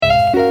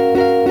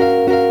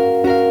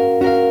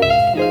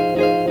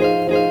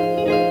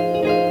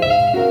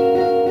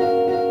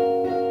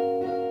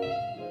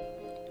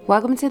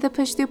Welcome to the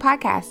Push Through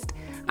Podcast.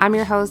 I'm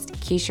your host,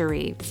 Keisha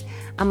Reeves.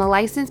 I'm a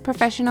licensed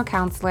professional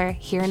counselor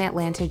here in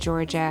Atlanta,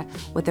 Georgia,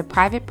 with a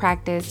private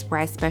practice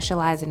where I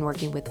specialize in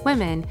working with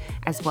women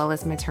as well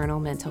as maternal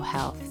mental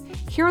health.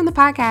 Here on the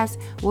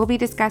podcast, we'll be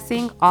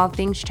discussing all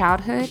things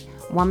childhood,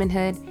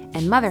 womanhood,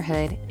 and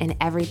motherhood, and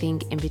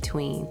everything in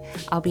between.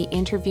 I'll be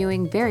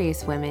interviewing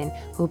various women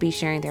who will be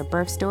sharing their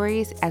birth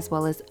stories, as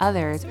well as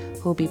others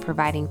who will be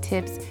providing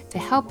tips to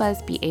help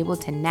us be able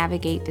to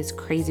navigate this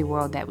crazy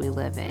world that we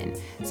live in.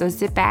 So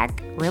sit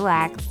back,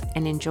 relax,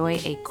 and enjoy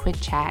a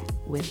quick chat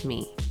with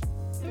me.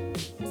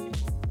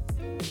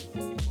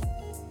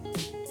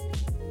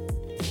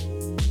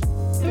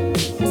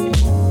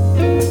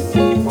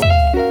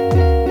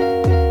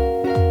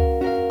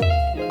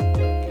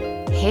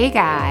 Hey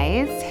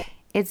guys.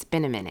 It's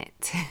been a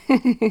minute.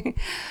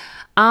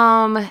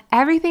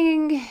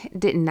 Everything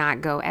did not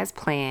go as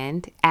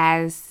planned,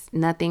 as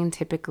nothing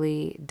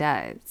typically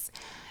does.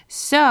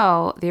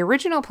 So the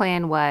original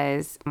plan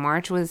was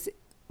March was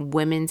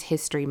Women's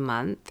History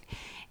Month,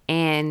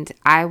 and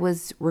I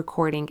was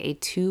recording a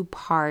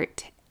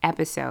 2-part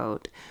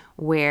episode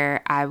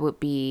where I would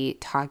be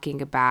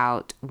talking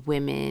about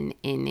women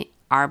in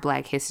our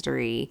Black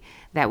history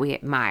that we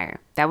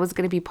admire. That was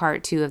going to be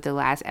part 2 of the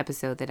last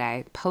episode that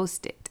I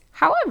posted.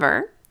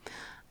 However,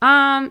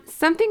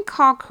 something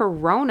called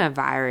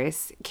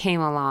coronavirus came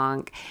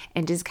along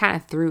and just kind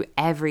of threw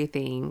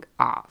everything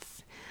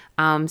off.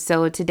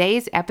 So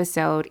today's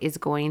episode is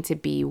going to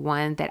be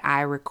one that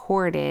I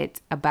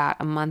recorded about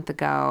a month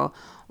ago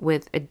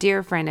with a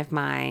dear friend of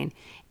mine.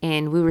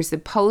 And we were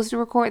supposed to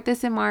record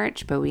this in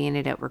March, but we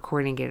ended up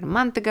recording it a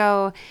month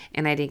ago.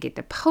 And I didn't get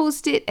to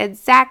post it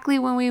exactly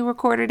when we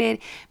recorded it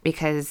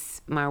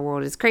because my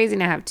world is crazy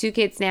and I have 2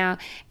 kids now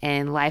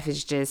and life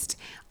is just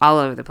all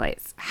over the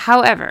place.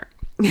 However,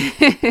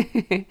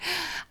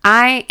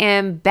 I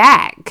am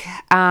back.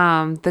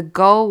 The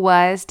goal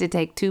was to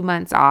take 2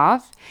 months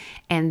off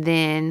and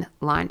then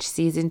launch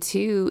season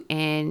 2,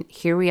 and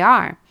here we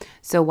are.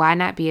 So why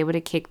not be able to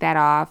kick that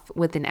off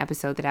with an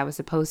episode that I was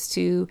supposed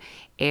to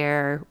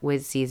air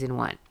with season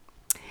 1?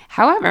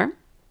 However,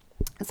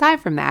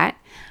 aside from that,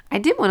 I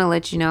did want to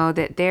let you know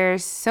that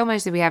there's so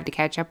much that we have to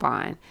catch up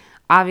on.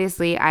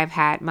 Obviously, I've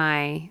had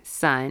my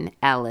son,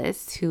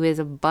 Ellis, who is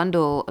a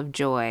bundle of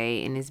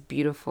joy and is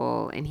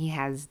beautiful, and he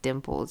has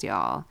dimples,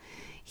 y'all.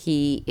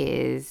 He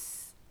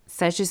is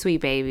such a sweet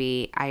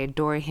baby. I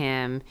adore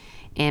him,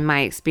 and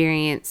my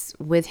experience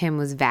with him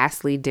was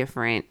vastly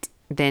different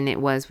than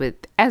it was with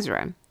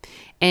Ezra.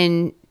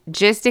 And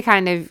just to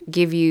kind of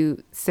give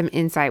you some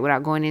insight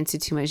without going into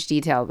too much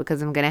detail,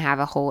 because I'm going to have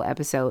a whole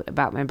episode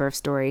about my birth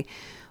story.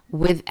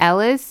 With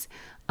Ellis,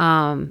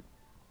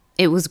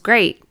 it was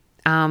great.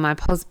 My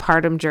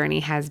postpartum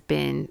journey has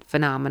been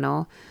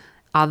phenomenal.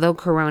 Although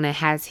Corona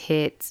has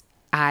hit,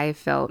 I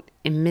felt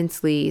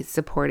immensely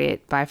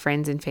supported by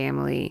friends and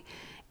family,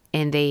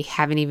 and they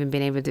haven't even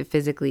been able to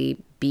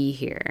physically be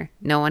here.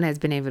 No one has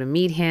been able to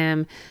meet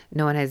him.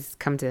 No one has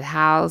come to the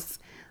house.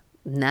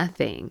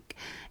 Nothing.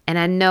 And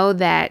I know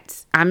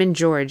that I'm in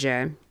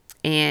Georgia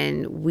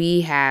and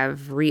we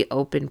have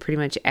reopened pretty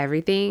much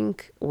everything,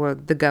 or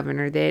the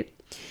governor did,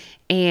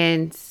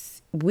 and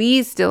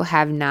we still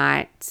have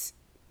not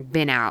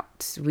been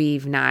out.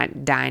 We've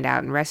not dined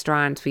out in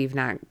restaurants. We've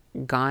not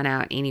gone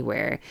out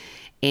anywhere.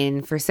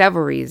 And for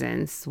several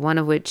reasons, one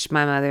of which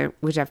my mother,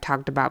 which I've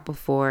talked about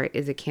before,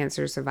 is a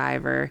cancer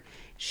survivor.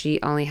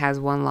 She only has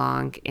 1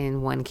 lung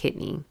and 1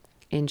 kidney.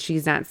 And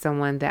she's not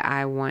someone that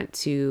I want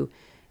to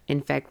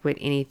infect with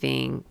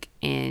anything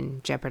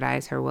and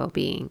jeopardize her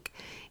well-being.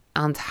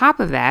 On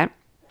top of that,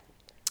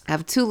 I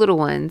have 2 little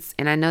ones,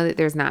 and I know that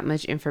there's not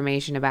much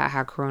information about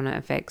how Corona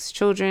affects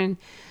children.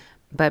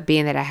 But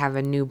being that I have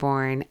a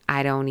newborn,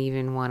 I don't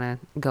even want to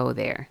go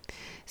there.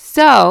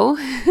 So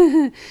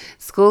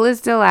school is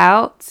still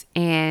out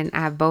and I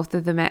have both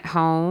of them at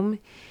home,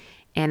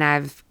 and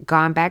I've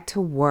gone back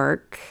to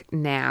work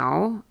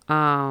now.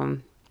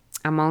 I'm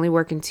only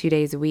working 2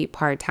 days a week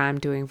part-time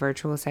doing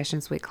virtual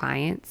sessions with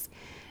clients.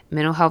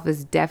 Mental health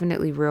is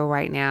definitely real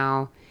right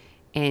now,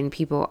 and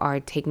people are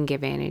taking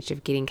advantage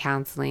of getting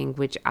counseling,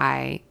 which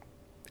I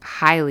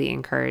highly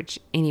encourage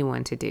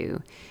anyone to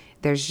do.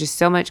 There's just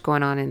so much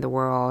going on in the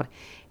world,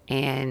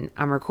 and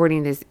I'm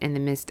recording this in the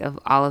midst of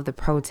all of the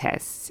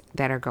protests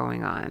that are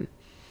going on,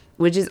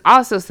 which is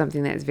also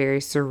something that's very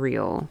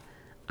surreal.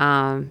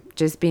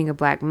 Just being a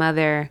Black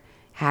mother,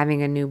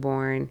 having a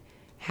newborn,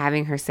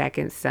 having her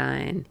second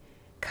son,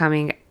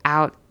 coming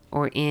out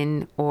or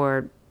in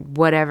or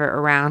whatever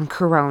around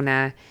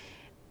Corona,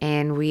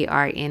 and we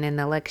are in an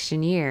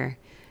election year.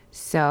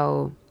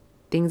 So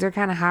things are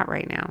kind of hot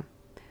right now.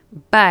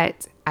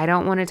 But I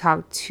don't want to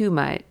talk too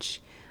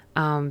much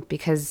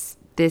because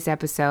this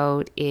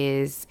episode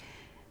is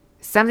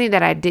something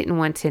that I didn't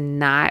want to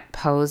not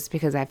post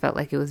because I felt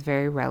like it was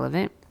very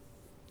relevant.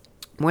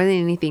 More than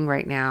anything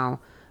right now,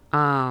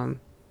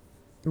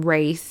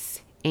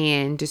 race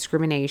and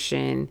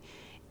discrimination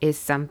is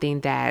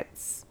something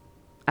that's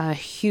a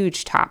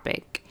huge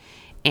topic.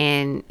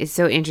 And it's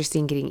so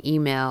interesting getting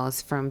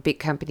emails from big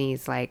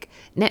companies like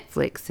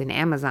Netflix and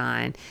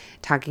Amazon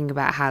talking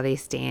about how they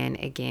stand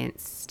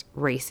against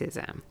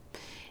racism.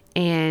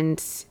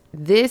 And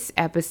this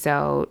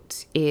episode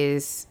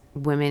is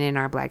women in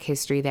our Black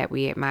history that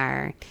we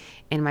admire.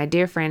 And my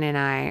dear friend and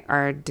I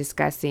are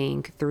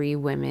discussing 3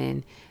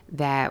 women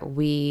that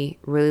we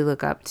really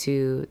look up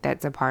to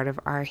that's a part of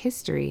our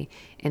history,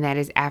 and that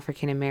is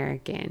African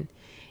American.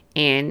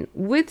 And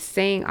with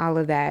saying all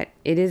of that,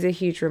 it is a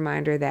huge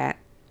reminder that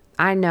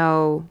I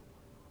know,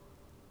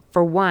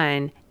 for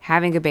one,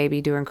 having a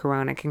baby during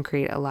Corona can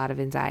create a lot of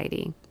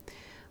anxiety.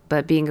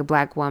 But being a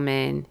Black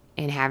woman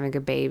and having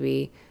a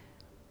baby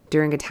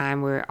during a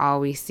time where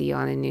all we see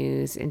on the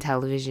news and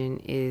television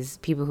is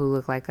people who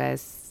look like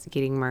us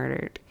getting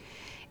murdered.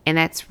 And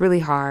that's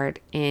really hard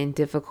and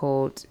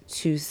difficult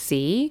to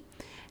see,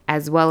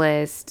 as well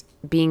as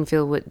being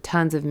filled with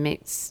tons of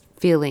mixed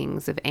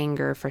feelings of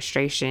anger,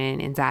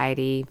 frustration,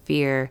 anxiety,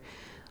 fear,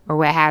 or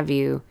what have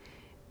you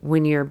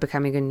when you're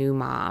becoming a new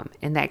mom.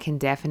 And that can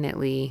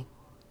definitely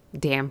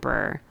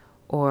damper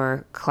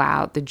or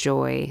cloud the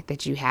joy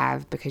that you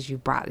have because you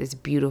brought this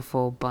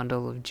beautiful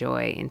bundle of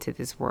joy into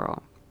this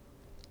world.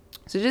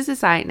 So just a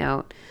side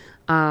note,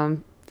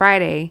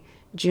 Friday,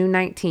 June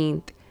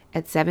 19th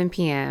at 7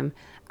 p.m.,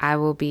 I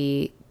will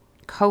be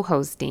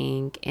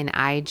co-hosting an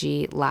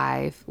IG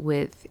live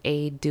with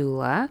a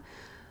doula.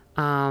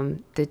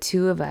 The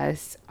 2 of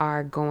us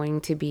are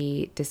going to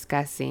be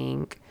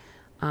discussing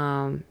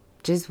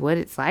just what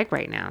it's like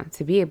right now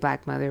to be a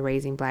Black mother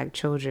raising Black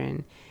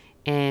children.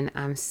 And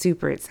I'm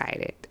super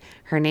excited.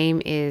 Her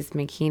name is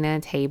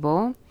Makina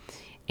Table,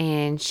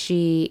 and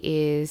she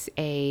is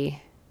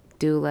a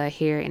doula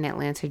here in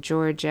Atlanta,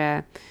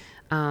 Georgia.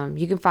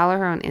 You can follow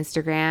her on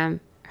Instagram.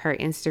 Her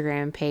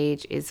Instagram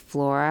page is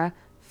Flora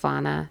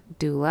Fauna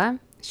Doula.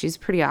 She's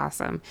pretty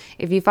awesome.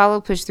 If you follow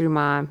Push Through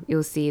Mom,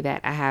 you'll see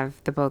that I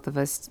have the both of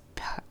us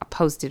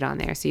posted on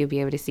there, so you'll be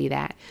able to see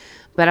that.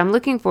 But I'm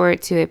looking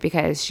forward to it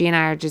because she and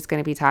I are just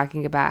going to be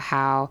talking about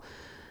how,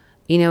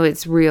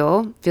 it's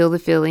real. Feel the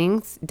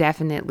feelings,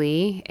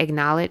 definitely.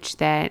 Acknowledge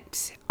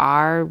that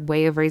our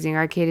way of raising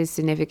our kid is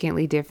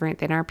significantly different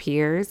than our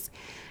peers.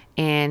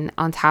 And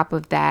on top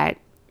of that,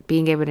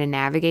 being able to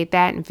navigate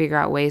that and figure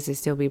out ways to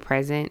still be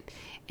present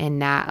and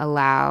not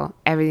allow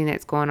everything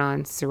that's going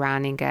on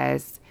surrounding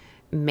us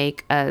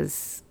make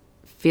us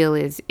feel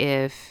as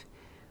if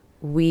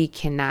we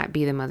cannot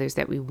be the mothers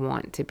that we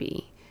want to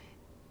be,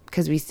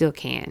 because we still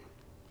can.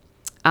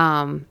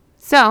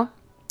 So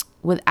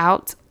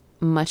without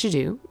much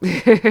ado,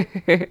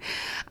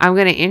 I'm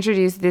going to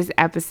introduce this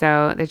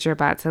episode that you're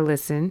about to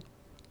listen.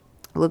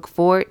 Look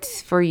forward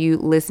for you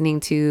listening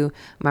to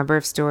my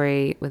birth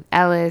story with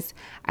Ellis,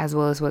 as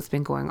well as what's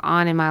been going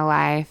on in my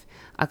life,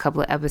 a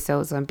couple of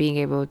episodes on being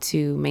able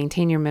to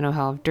maintain your mental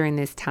health during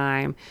this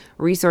time,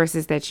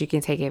 resources that you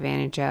can take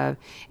advantage of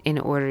in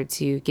order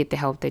to get the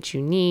help that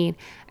you need,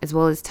 as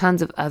well as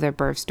tons of other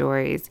birth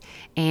stories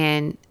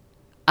and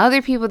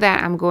other people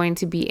that I'm going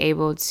to be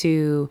able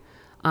to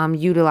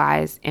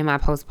utilize in my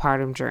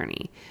postpartum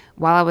journey.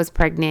 While I was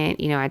pregnant,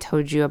 I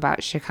told you about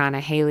Shakana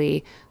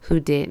Haley,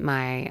 who did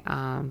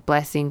my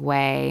Blessing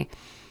Way.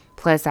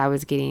 Plus, I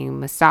was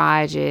getting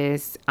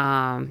massages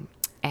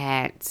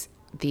at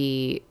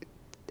the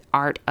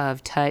Art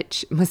of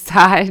Touch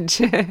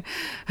massage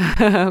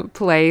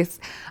place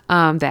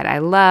that I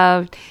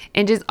loved,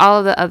 and just all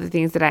of the other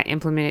things that I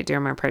implemented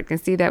during my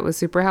pregnancy that was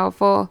super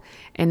helpful.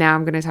 And now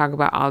I'm going to talk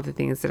about all the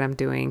things that I'm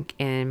doing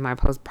in my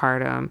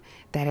postpartum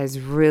that has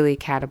really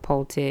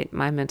catapulted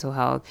my mental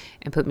health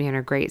and put me in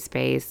a great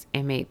space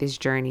and made this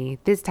journey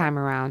this time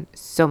around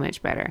so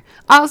much better.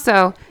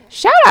 Also,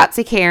 shout out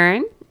to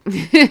Karen.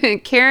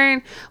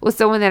 Karen was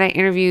someone that I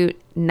interviewed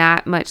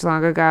not much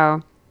long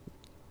ago.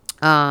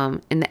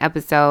 In the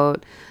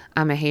episode,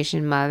 I'm a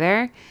Haitian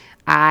mother.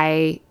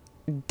 I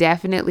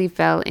definitely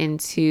fell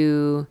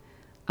into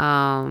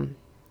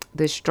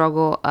the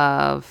struggle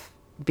of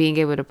being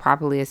able to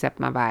properly accept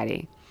my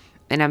body.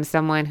 And I'm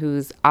someone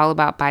who's all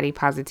about body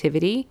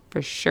positivity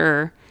for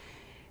sure.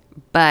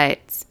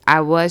 But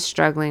I was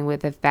struggling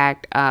with the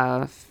fact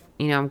of,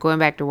 I'm going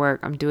back to work.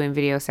 I'm doing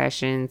video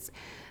sessions.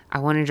 I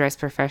want to dress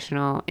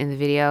professional in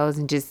the videos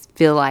and just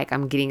feel like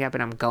I'm getting up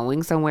and I'm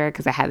going somewhere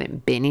because I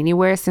haven't been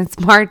anywhere since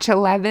March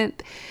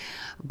 11th.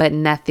 But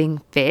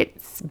nothing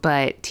fits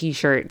but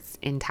t-shirts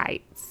and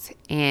tights.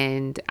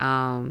 And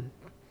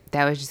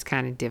that was just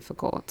kind of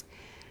difficult.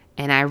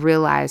 And I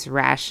realized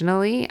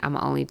rationally, I'm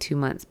only 2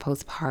 months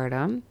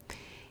postpartum.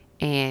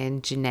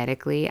 And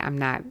genetically, I'm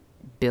not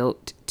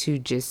built to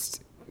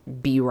just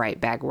be right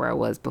back where I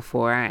was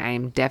before. I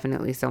am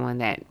definitely someone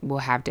that will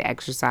have to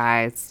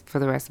exercise for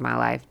the rest of my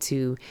life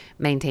to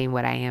maintain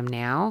what I am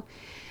now.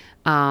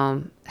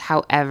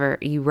 However,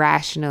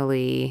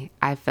 irrationally,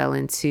 I fell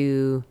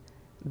into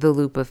the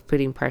loop of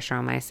putting pressure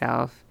on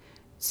myself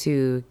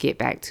to get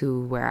back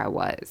to where I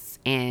was.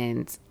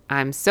 And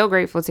I'm so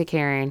grateful to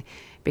Karen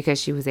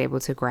because she was able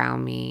to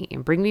ground me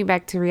and bring me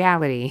back to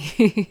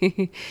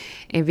reality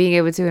and being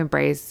able to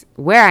embrace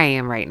where I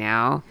am right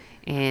now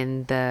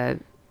and the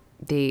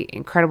the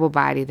incredible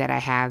body that I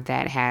have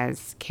that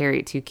has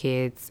carried 2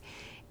 kids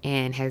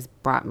and has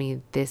brought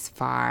me this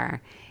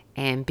far,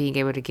 and being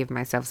able to give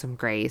myself some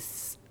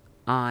grace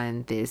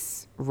on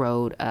this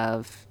road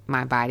of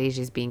my body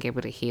just being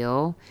able to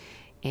heal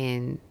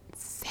and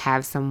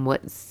have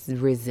somewhat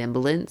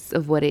resemblance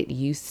of what it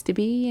used to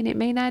be, and it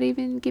may not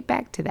even get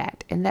back to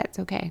that, and that's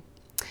okay.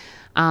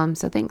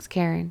 So thanks,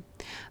 Karen.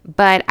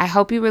 But I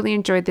hope you really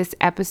enjoyed this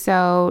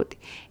episode.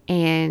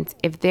 And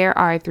if there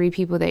are 3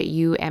 people that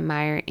you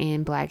admire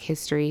in Black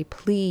history,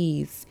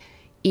 please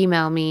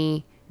email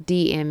me,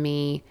 DM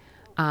me,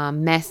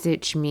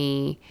 message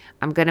me.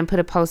 I'm going to put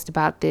a post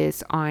about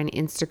this on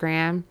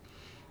Instagram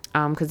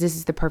because this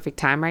is the perfect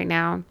time right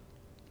now.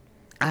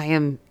 I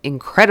am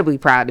incredibly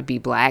proud to be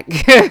Black.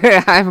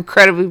 I'm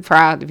incredibly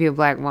proud to be a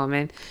Black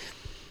woman.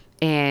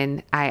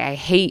 And I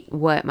hate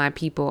what my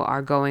people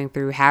are going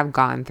through, have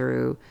gone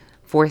through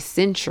for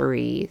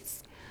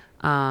centuries.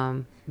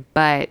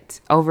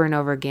 But over and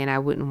over again, I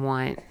wouldn't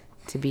want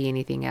to be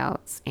anything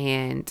else.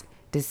 And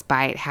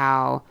despite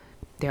how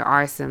there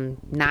are some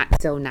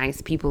not so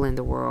nice people in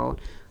the world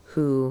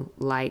who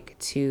like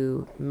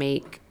to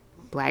make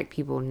Black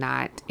people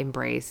not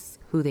embrace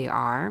who they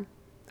are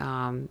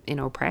and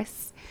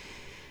oppress,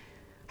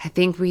 I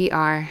think we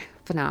are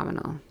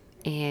phenomenal.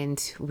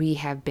 And we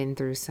have been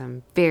through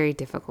some very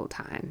difficult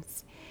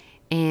times.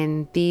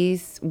 And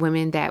these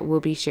women that we'll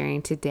be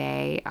sharing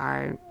today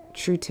are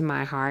true to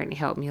my heart and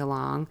help me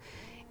along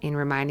in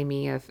reminding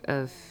me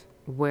of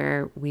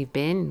where we've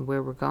been,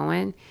 where we're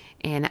going.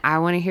 And I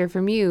want to hear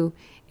from you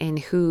and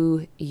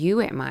who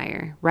you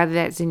admire, whether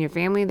that's in your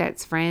family,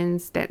 that's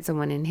friends, that's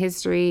someone in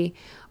history,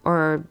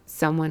 or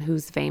someone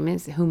who's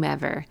famous,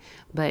 whomever,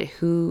 but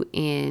who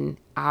in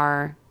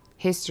our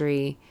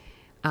history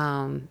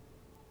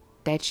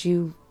that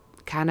you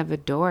kind of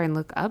adore and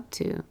look up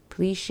to.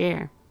 Please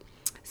share.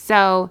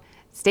 So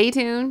stay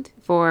tuned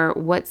for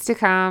what's to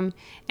come,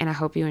 and I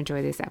hope you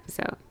enjoy this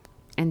episode.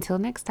 Until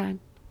next time.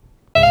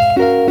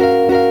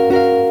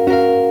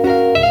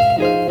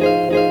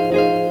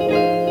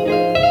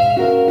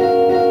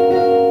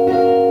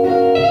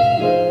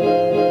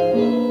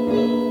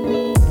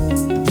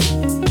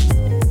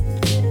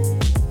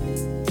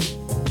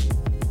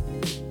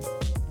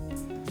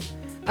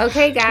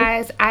 Okay,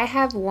 guys, I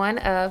have one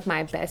of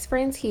my best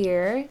friends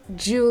here,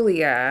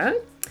 Julia.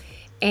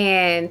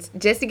 And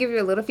just to give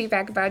you a little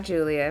feedback about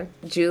Julia,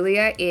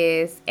 Julia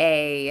is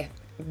a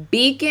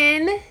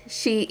beacon.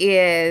 She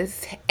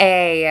is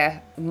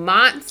a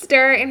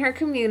monster in her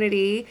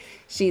community.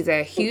 She's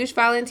a huge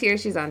volunteer.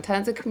 She's on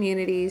tons of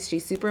communities.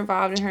 She's super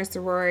involved in her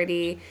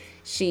sorority.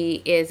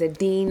 She is a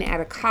dean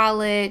at a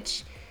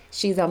college.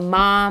 She's a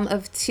mom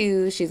of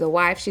 2. She's a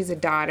wife. She's a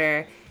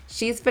daughter.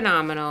 She's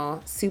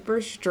phenomenal,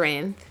 super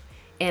strength,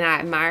 and I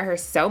admire her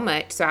so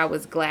much. So I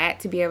was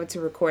glad to be able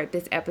to record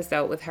this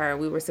episode with her.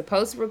 We were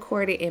supposed to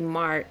record it in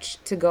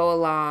March to go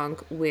along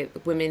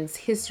with Women's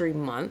History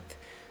Month,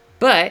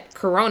 but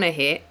Corona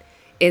hit,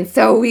 and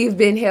so we've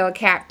been held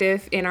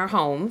captive in our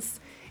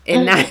homes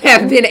and not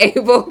have been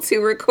able to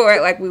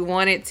record like we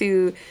wanted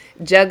to,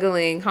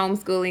 juggling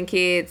homeschooling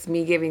kids,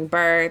 me giving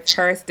birth,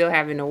 her still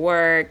having to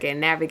work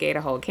and navigate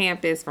a whole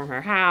campus from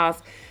her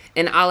house,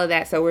 and all of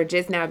that. So we're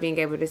just now being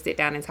able to sit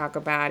down and talk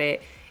about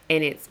it.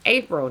 And it's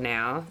April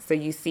now. So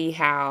you see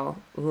how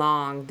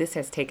long this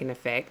has taken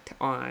effect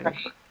on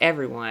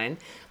everyone.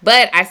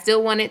 But I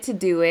still wanted to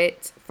do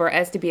it for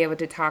us to be able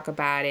to talk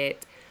about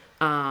it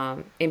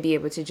and be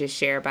able to just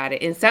share about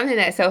it. And something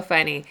that's so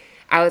funny,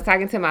 I was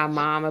talking to my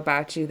mom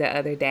about you the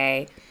other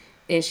day,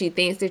 and she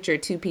thinks that you're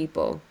 2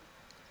 people.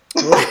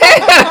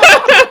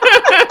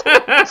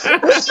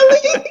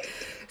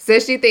 So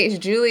she thinks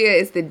Julia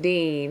is the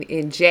dean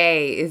and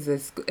Jay is a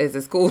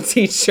school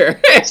teacher.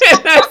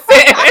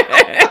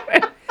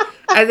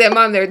 I said,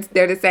 Mom, they're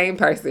the same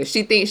person.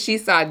 She thinks she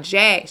saw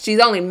Jay.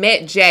 She's only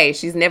met Jay.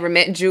 She's never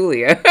met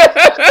Julia.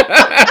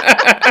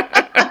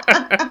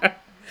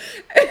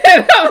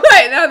 And I'm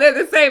like, no, they're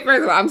the same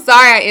person. I'm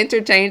sorry I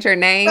interchanged her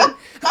name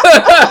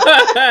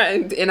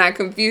and I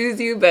confused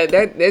you, but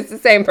it's the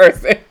same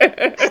person.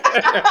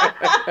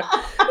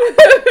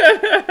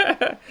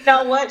 You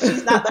know what?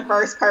 She's not the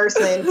first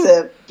person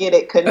to get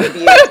it confused.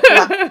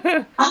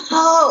 Like,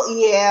 oh,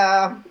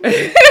 yeah.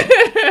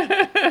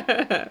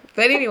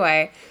 But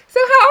anyway, so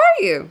how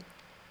are you?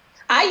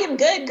 I am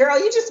good, girl.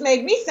 You just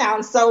make me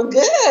sound so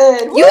good.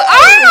 You are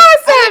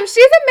awesome.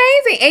 She's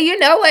amazing. And you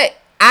know what?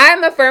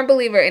 I'm a firm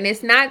believer, and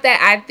it's not that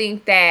I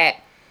think that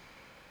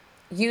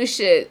you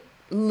should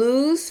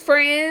lose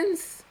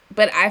friends,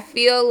 but I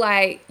feel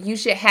like you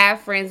should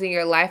have friends in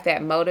your life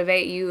that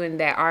motivate you and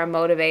that are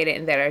motivated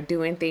and that are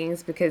doing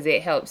things because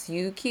it helps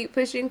you keep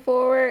pushing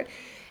forward.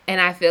 And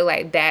I feel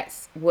like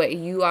that's what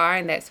you are,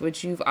 and that's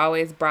what you've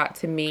always brought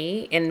to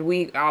me. And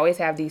we always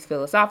have these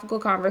philosophical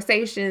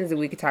conversations, and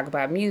we could talk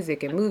about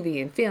music and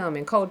movie and film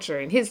and culture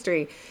and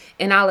history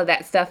and all of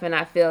that stuff. And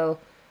I feel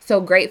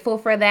so grateful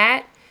for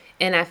that.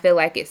 And I feel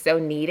like it's so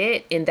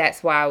needed. And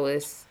that's why I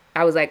was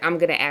I was like, I'm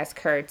going to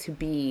ask her to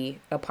be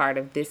a part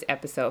of this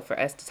episode for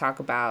us to talk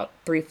about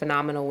 3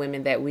 phenomenal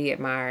women that we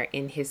admire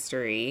in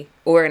history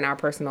or in our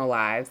personal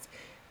lives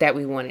that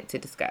we wanted to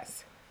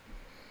discuss.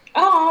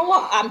 Oh,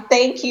 well,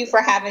 thank you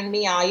for having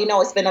me on. You know,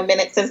 it's been a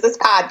minute since this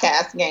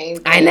podcast game.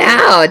 I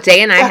know.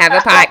 Jay and I have a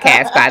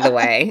podcast, by the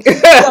way. So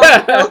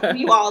for those of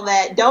you all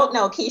that don't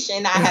know, Keisha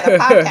and I had a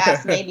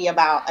podcast maybe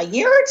about a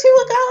year or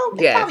two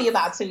ago. Yes. Probably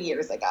about 2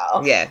 years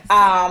ago. Yes.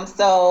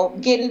 So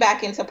getting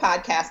back into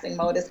podcasting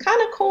mode is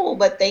kind of cool,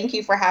 but thank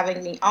you for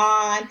having me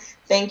on.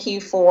 Thank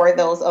you for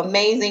those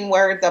amazing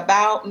words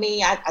about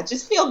me. I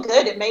just feel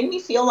good. It made me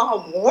feel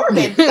all warm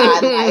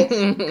inside.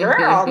 Like,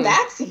 girl,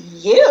 that's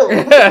you.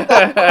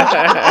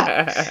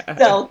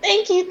 So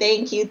thank you,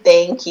 thank you,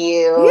 thank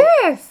you.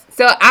 Yes.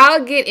 So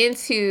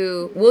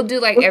we'll do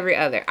like every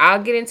other.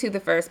 I'll get into the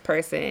first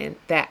person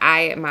that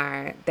I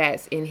admire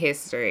that's in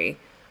history.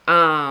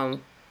 The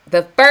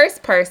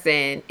first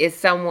person is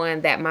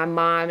someone that my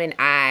mom and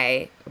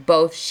I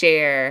both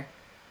share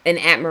an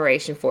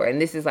admiration for,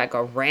 and this is like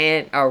a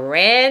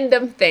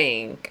random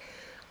thing,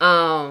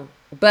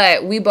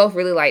 but we both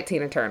really like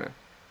Tina Turner.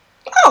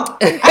 Oh.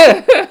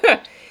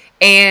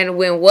 And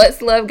when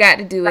What's Love got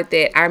to do with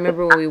it, I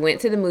remember when we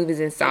went to the movies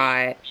and saw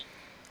it,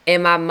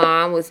 and my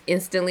mom was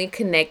instantly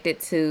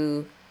connected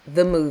to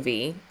the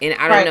movie. And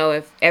I don't know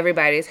if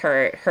everybody's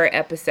heard her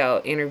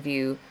episode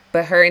interview,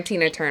 but her and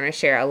Tina Turner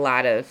share a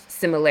lot of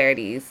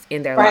similarities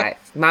in their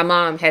life. My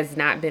mom has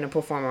not been a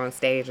performer on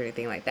stage or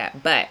anything like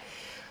that, but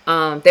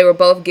they were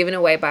both given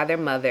away by their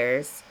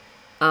mothers.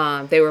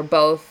 They were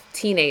both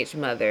teenage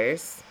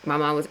mothers. My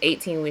mom was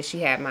 18 when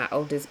she had my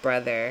oldest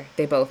brother.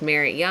 They both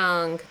married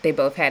young. They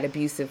both had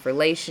abusive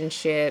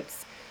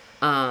relationships.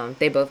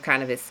 They both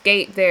kind of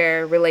escaped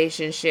their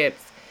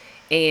relationships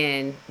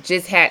and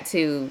just had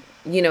to,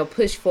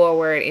 push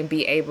forward and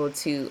be able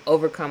to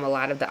overcome a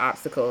lot of the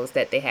obstacles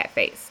that they had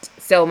faced.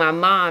 So my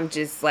mom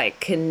just like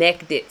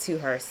connected to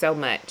her so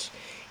much.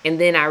 And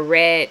then I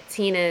read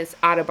Tina's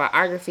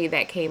autobiography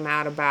that came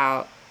out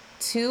about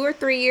 2 or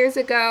 3 years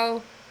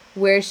ago,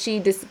 where she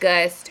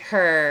discussed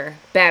her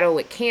battle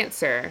with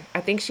cancer. I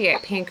think she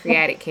had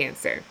pancreatic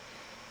cancer.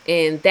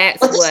 And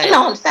that's what... a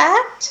known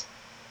fact?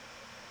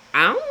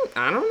 I don't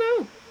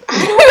know.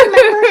 I don't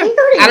remember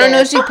hearing I don't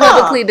know if she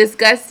publicly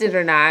discussed it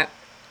or not.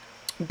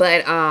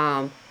 But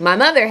my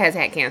mother has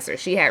had cancer.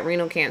 She had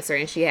renal cancer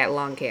and she had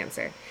lung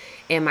cancer.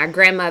 And my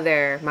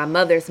grandmother, my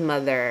mother's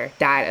mother,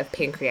 died of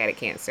pancreatic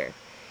cancer.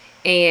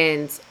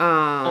 And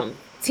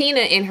Tina,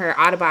 in her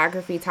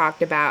autobiography,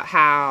 talked about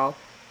how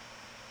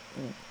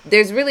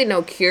there's really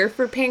no cure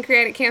for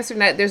pancreatic cancer.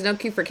 There's no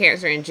cure for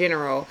cancer in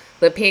general,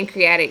 but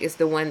pancreatic is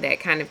the one that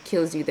kind of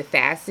kills you the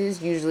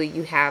fastest. Usually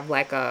you have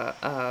like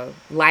a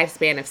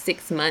lifespan of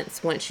 6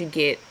 months once you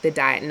get the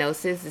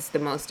diagnosis. It's the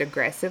most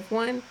aggressive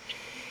one.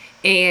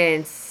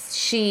 And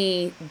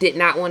she did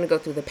not want to go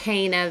through the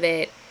pain of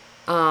it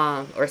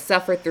or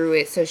suffer through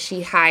it. So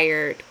she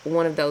hired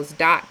one of those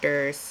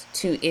doctors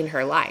to end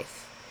her life.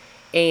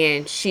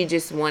 And she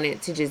just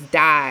wanted to just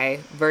die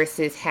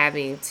versus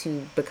having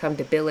to become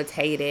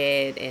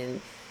debilitated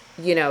and,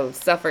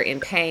 suffer in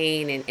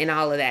pain and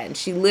all of that. And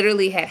she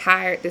literally had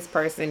hired this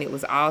person. It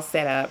was all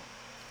set up.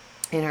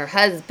 And her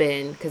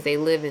husband, because they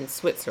live in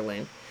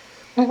Switzerland,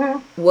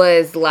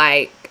 was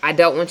like, I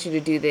don't want you to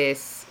do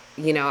this.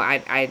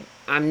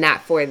 I'm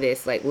not for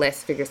this. Like,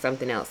 let's figure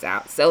something else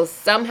out. So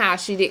somehow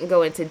she didn't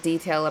go into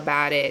detail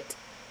about it.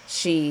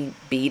 She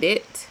beat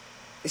it.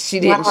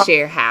 She didn't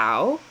share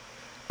how.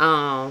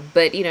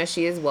 But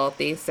she is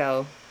wealthy,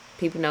 so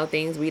people know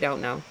things we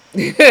don't know.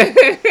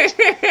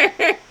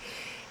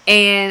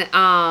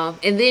 And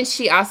then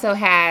she also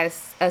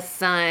has a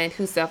son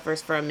who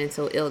suffers from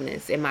mental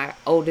illness, and my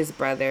oldest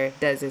brother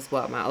does as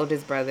well. My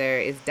oldest brother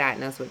is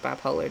diagnosed with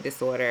bipolar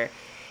disorder,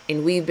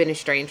 and we've been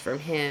estranged from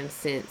him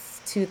since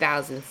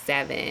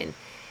 2007,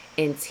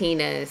 and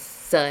Tina's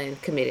son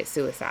committed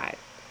suicide.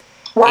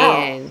 Wow.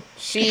 And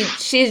she's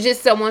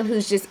just someone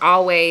who's just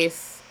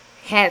always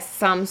had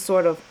some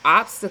sort of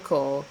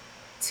obstacle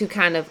to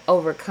kind of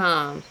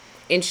overcome.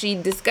 And she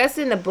discussed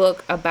in the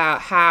book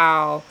about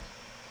how,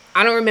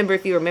 I don't remember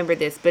if you remember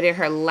this, but in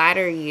her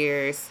latter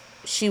years,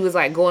 she was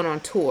like going on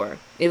tour.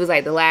 It was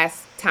like the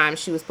last time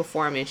she was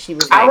performing. She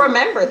was like, I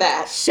remember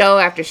that. Show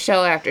after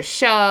show after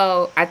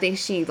show. I think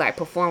she like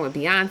performed with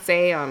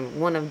Beyonce on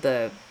one of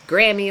the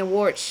Grammy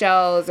Award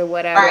shows or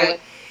whatever. Right.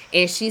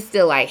 And she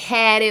still like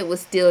had it,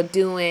 was still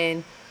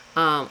doing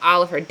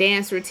all of her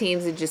dance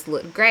routines. It just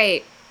looked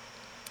great.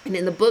 And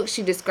in the book,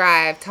 she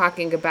described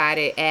talking about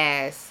it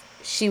as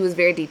she was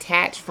very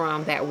detached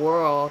from that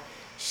world.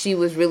 She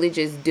was really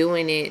just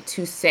doing it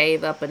to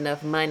save up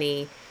enough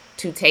money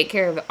to take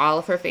care of all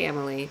of her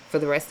family for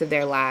the rest of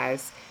their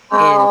lives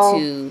and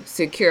to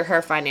secure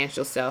her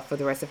financial self for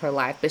the rest of her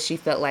life. But she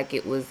felt like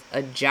it was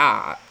a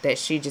job that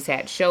she just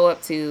had to show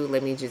up to.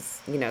 Let me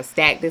just,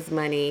 stack this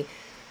money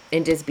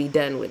and just be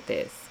done with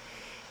this.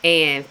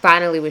 And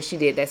finally, when she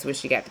did, that's when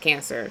she got the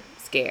cancer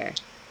scare.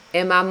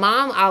 And my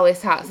mom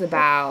always talks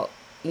about,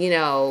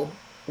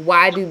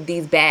 why do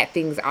these bad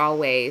things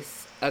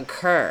always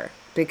occur?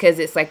 because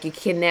it's like you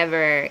can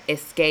never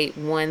escape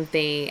one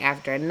thing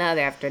after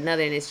another,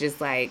 and it's just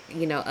like,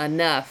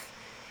 enough.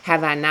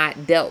 Have I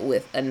not dealt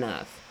with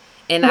enough?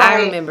 And I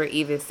Right. remember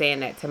even saying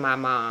that to my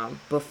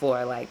mom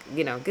before, like,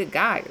 good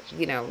God,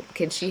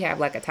 can she have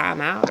like a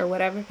timeout or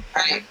whatever?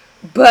 Right.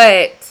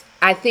 But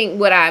I think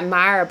what I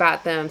admire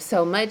about them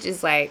so much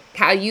is like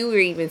how you were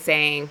even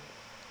saying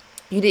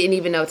you didn't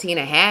even know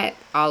Tina had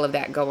all of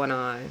that going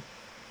on.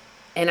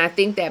 And I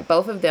think that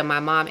both of them, my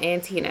mom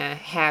and Tina,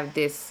 have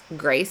this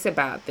grace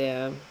about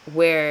them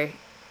where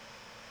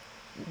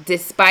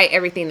despite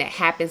everything that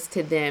happens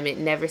to them, it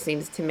never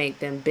seems to make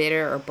them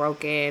bitter or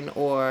broken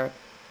or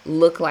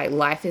look like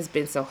life has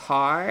been so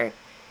hard.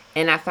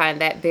 And I find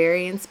that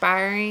very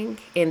inspiring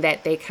in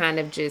that they kind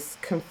of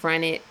just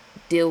confront it,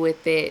 deal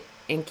with it,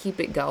 and keep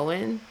it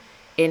going,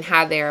 and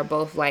how they are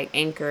both like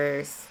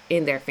anchors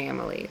in their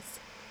families.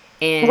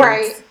 And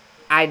Right.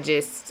 I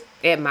just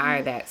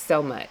admire that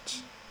so much.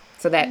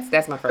 So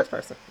that's my first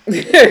person.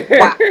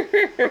 Wow.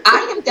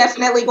 I am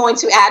definitely going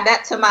to add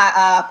that to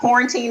my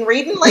quarantine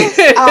reading list.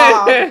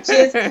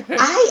 Just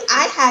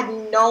I had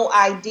no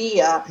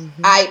idea.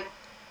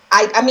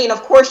 I mean,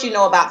 of course, you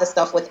know about the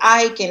stuff with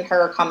Ike and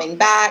her coming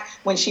back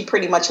when she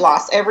pretty much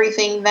lost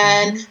everything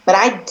then. But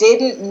I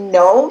didn't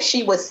know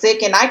she was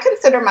sick. And I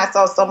consider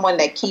myself someone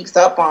that keeps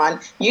up on,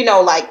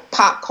 like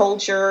pop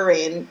culture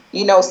and,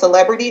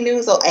 celebrity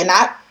news. And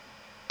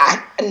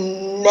I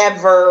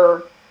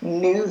never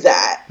knew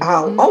that.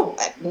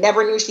 I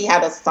never knew she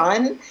had a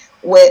son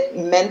with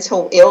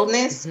mental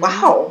illness.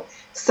 Wow.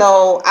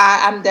 So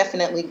I'm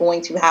definitely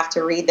going to have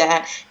to read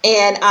that.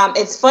 And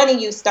it's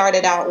funny you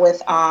started out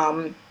with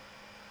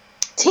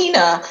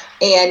Tina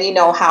and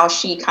how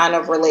she kind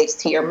of relates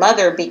to your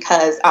mother,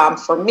 because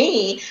for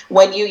me,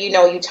 when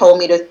you told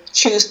me to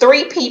choose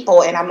 3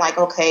 people, and I'm like,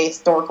 okay,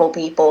 historical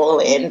people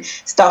and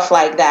stuff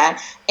like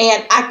that,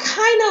 and I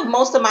kind of,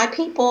 most of my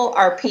people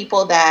are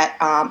people that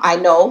I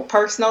know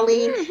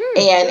personally,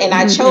 and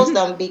I chose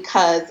them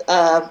because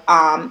of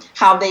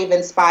how they've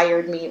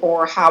inspired me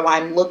or how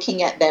I'm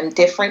looking at them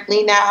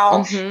differently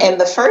now.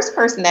 And the first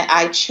person that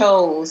I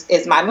chose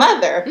is my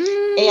mother.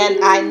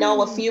 And I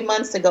know a few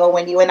months ago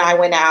when you and I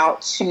went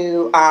out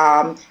to,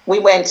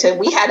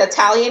 we had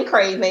Italian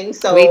cravings.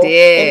 So we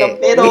did. In the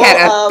middle we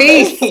had a of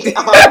feast,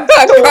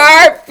 a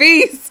card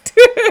feast.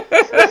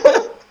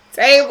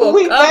 Table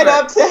we covered. went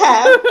up to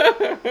have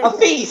a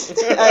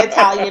feast, an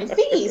Italian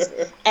feast.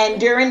 And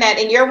during that,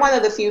 and you're one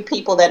of the few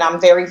people that I'm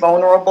very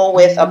vulnerable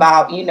with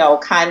about,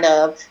 kind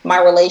of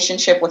my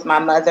relationship with my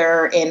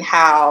mother and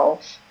how,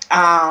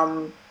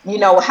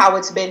 how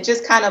it's been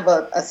just kind of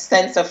a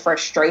sense of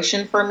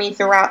frustration for me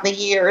throughout the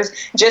years,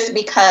 just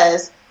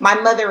because my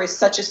mother is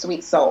such a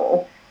sweet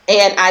soul.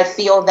 And I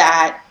feel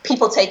that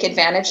people take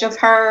advantage of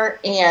her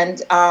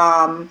and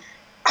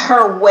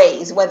her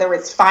ways, whether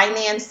it's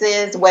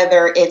finances,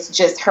 whether it's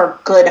just her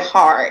good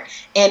heart.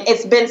 And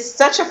it's been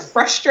such a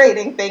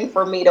frustrating thing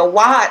for me to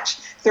watch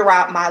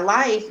throughout my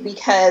life,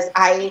 because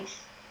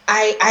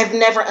I've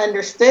never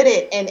understood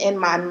it. And in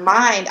my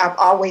mind, I've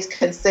always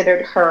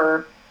considered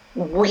her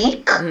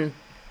weak. And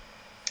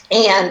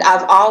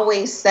I've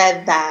always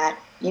said that,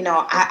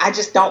 I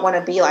just don't want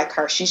to be like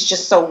her. She's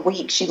just so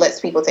weak. She lets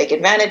people take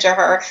advantage of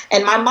her.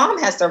 And my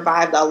mom has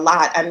survived a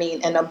lot. I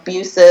mean, an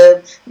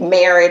abusive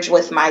marriage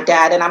with my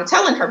dad. And I'm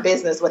telling her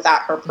business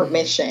without her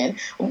permission.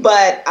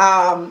 But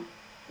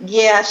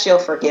yeah, she'll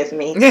forgive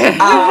me.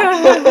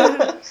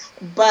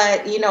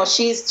 But,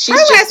 she's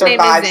just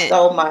survived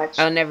so much.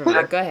 Oh, never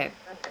mind. Go ahead.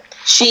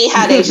 She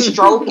had a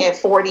stroke at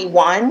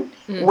 41,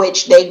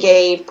 which they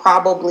gave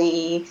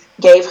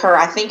her,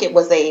 I think it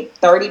was a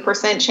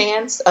 30%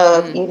 chance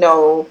of,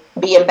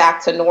 being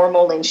back to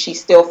normal, and she's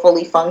still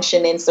fully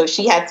functioning. So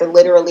she had to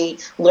literally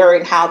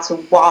learn how to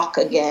walk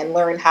again,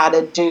 learn how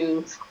to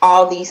do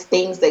all these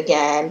things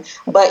again.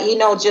 But,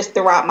 just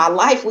throughout my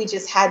life, we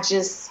just had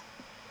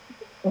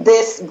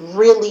this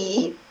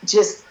really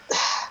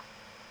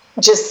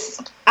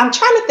I'm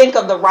trying to think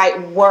of the right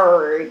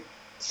word.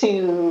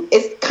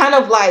 It's kind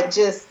of like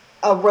just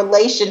a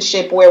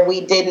relationship where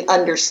we didn't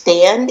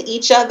understand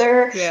each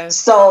other. Yeah.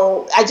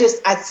 So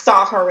I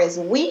saw her as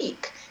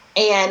weak,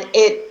 and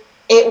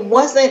it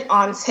wasn't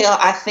until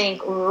I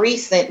think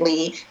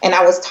recently, and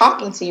I was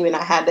talking to you and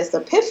I had this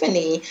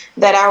epiphany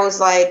that I was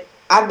like,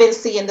 I've been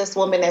seeing this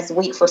woman as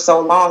weak for so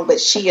long, but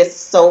she is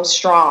so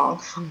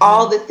strong.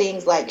 All the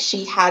things, like,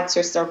 she had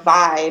to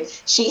survive.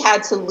 She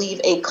had to leave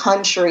a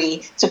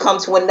country to come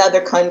to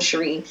another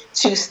country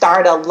to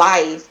start a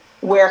life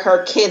where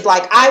her kids,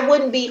 like, I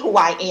wouldn't be who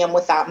I am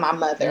without my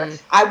mother.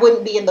 I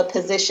wouldn't be in the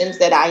positions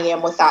that I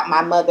am without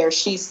my mother.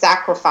 She's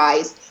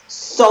sacrificed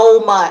so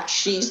much.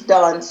 She's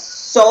done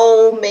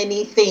so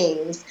many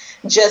things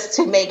just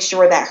to make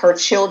sure that her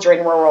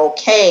children were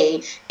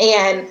okay.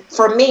 And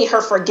for me, her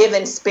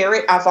forgiving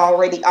spirit, I've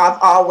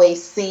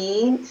always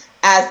seen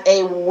as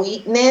a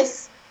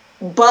weakness.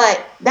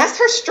 but that's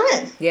her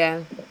strength.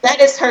 Yeah. That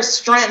is her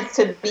strength,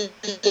 to be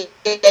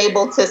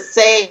able to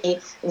say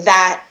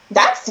that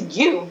that's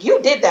you.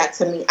 You did that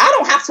to me. I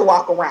don't have to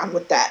walk around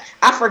with that.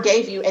 I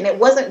forgave you. And it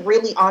wasn't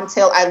really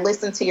until I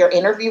listened to your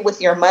interview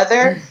with your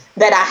mother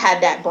that I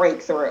had that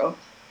breakthrough.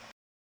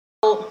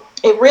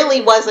 It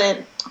really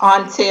wasn't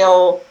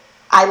until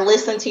I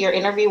listened to your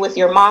interview with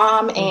your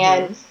mom,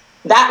 and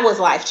that was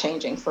life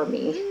changing for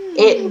me.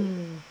 It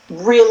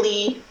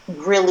really,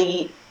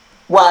 really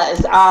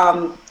was.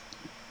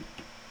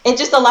 It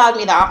just allowed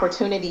me the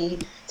opportunity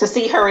to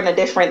see her in a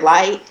different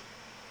light,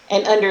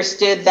 and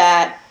understood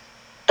that,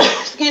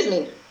 excuse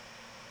me,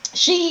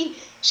 she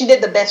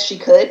did the best she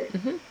could,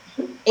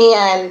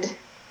 and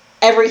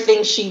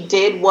everything she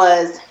did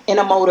was in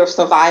a mode of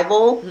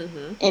survival,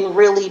 and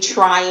really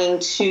trying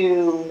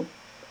to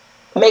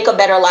make a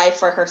better life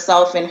for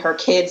herself and her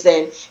kids.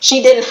 And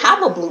she didn't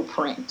have a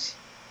blueprint.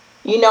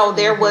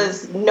 There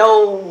was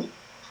no,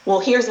 well,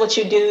 here's what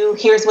you do,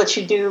 here's what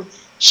you do.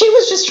 She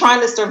was just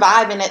trying to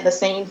survive, and at the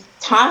same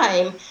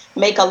time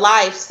make a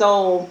life.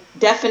 So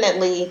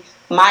definitely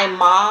my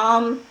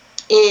mom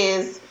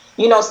is,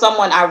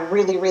 someone I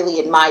really, really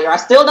admire. I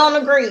still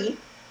don't agree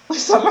with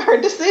some of her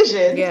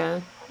decisions. Yeah.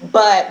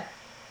 But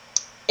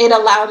it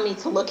allowed me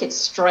to look at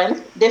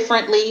strength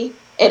differently.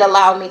 It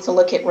allowed me to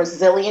look at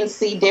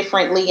resiliency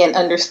differently, and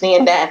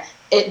understand that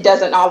it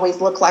doesn't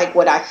always look like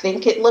what I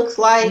think it looks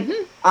like.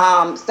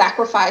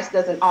 Sacrifice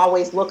doesn't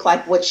always look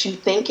like what you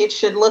think it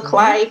should look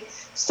like.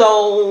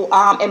 So,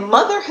 and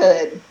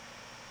motherhood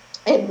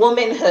and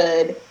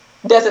womanhood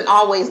doesn't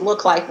always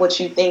look like what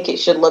you think it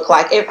should look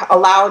like. It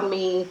allowed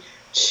me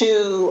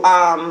to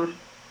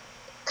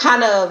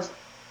kind of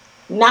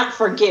not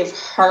forgive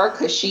her,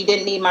 because she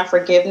didn't need my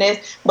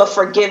forgiveness, but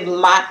forgive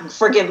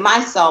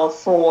myself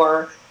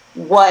for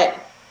what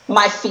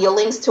my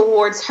feelings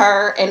towards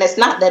her. And it's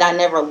not that I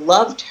never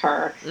loved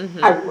her.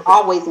 I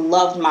always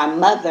loved my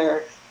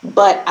mother,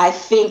 but I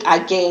think I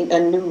gained a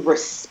new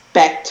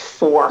respect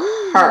for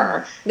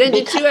her. Then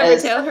did you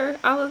ever tell her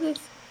all of this?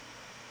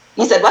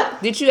 You said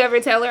what? Did you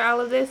ever tell her all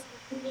of this?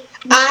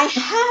 I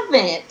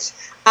haven't.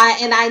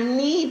 And I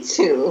need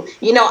to.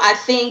 I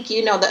think,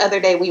 the other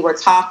day we were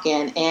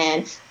talking,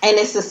 and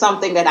this is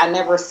something that I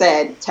never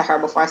said to her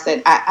before. I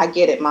said, I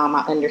get it, Mom.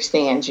 I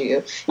understand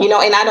you.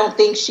 And I don't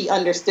think she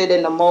understood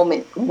in the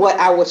moment what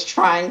I was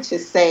trying to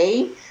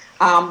say.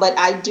 But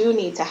I do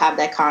need to have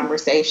that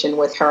conversation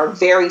with her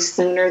very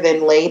sooner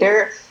than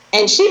later.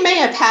 And she may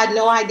have had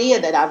no idea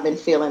that I've been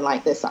feeling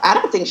like this. I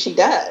don't think she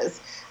does.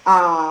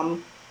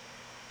 And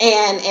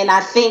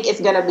I think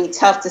it's going to be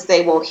tough to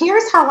say, well,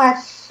 here's how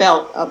I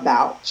felt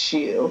about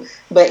you,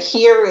 but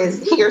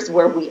here's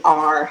where we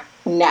are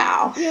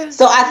now. Yeah.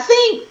 So I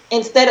think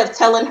instead of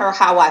telling her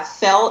how I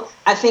felt,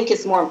 I think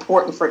it's more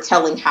important for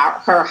telling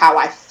her how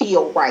I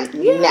feel right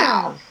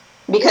now.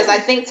 Because I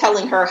think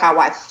telling her how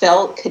I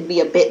felt could be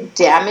a bit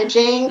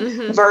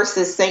damaging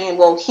versus saying,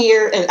 well,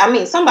 and I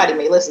mean, somebody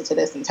may listen to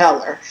this and tell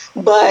her,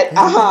 but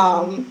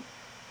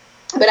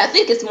I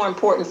think it's more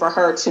important for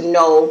her to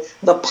know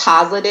the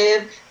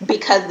positive,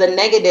 because the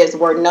negatives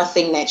were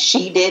nothing that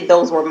she did.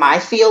 Those were my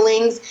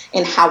feelings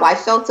and how I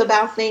felt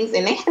about things,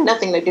 and they had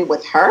nothing to do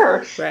with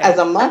her as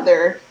a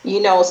mother,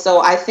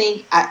 So I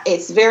think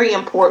it's very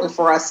important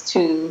for us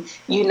to,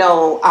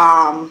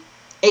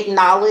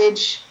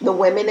 acknowledge the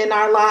women in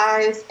our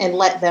lives and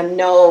let them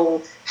know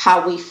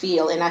how we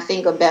feel. And I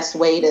think the best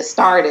way to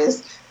start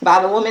is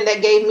by the woman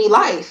that gave me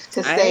life,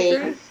 to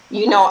say,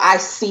 I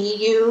see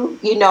you.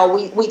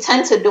 We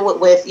tend to do it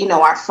with,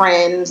 our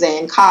friends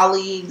and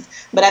colleagues.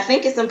 But I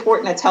think it's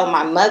important to tell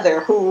my mother,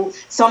 who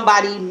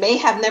somebody may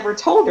have never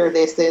told her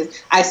this,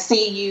 is, I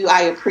see you.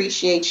 I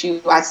appreciate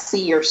you. I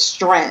see your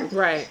strength.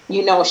 Right.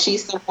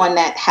 She's the one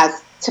that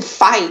has to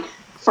fight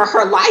for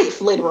her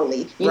life,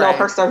 literally,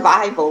 her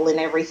survival and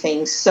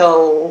everything.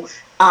 So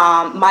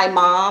my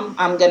mom,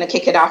 I'm going to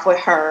kick it off with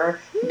her,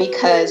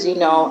 because,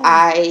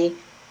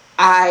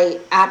 I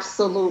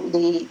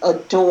absolutely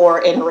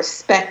adore and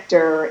respect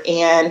her.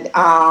 And,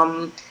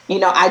 I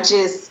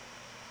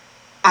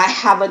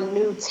have a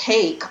new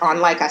take on,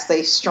 like I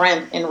say,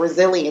 strength and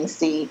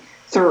resiliency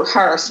through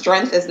her.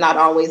 Strength is not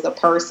always a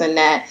person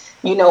that,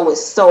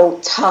 is so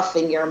tough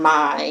in your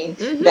mind,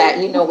 that,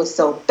 is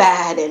so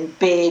bad and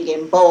big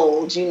and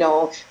bold.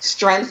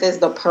 Strength is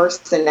the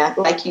person that,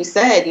 like you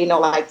said,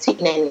 like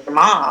Tina and your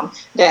mom,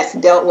 that's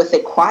dealt with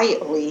it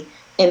quietly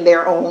in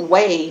their own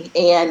way.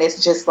 And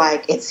it's just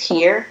like, it's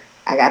here.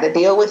 I got to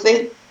deal with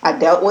it. I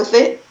dealt with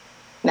it.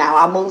 Now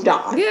I moved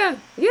on. Yeah.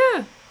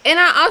 Yeah. And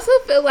I also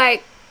feel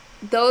like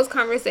those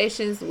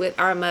conversations with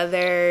our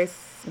mothers,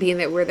 being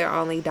that we're their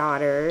only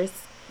daughters,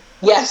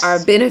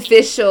 are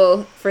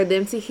beneficial for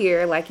them to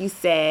hear, like you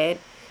said,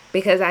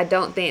 because I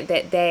don't think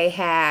that they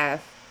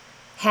have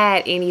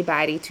had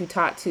anybody to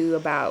talk to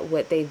about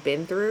what they've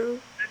been through.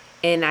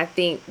 And I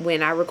think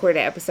when I recorded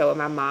an episode with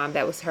my mom,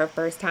 that was her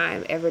first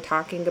time ever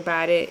talking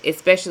about it,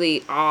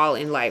 especially all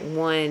in like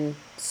one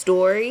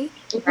story,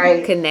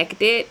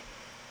 connected.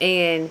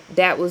 And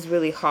that was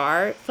really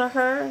hard for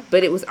her,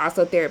 but it was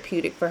also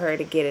therapeutic for her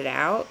to get it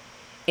out.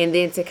 and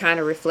then to kind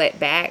of reflect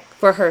back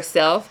for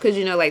herself, because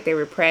like they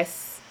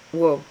repress,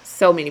 well,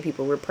 so many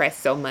people repress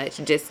so much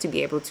just to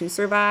be able to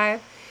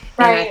survive.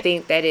 And I Right.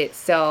 think that it's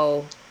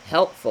so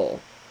helpful,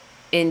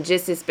 and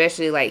just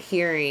especially like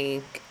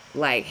hearing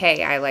like,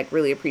 hey, I like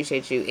really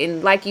appreciate you.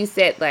 And like you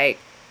said, like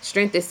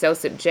strength is so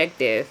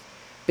subjective,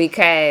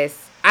 because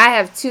I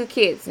have 2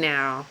 kids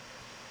now,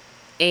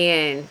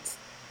 and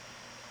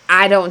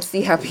I don't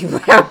see how people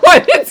have more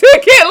than 2 kids.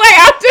 Like,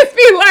 I'll just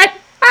be like,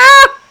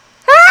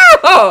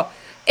 how?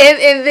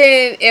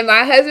 And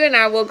my husband and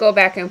I will go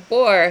back and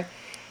forth,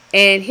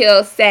 and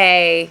he'll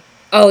say,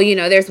 oh,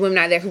 there's women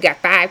out there who got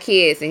 5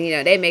 kids, and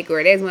they make,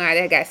 or there's women out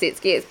there who got 6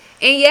 kids.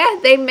 And yeah,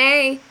 they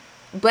may,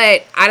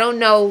 but I don't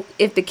know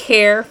if the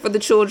care for the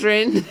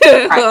children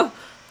Right.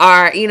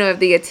 or, if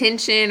the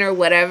attention or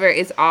whatever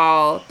is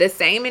all the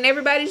same, and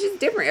everybody's just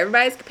different.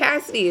 Everybody's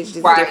capacity is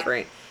just Right.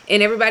 different,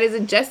 and everybody's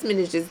adjustment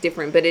is just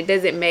different, but it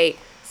doesn't make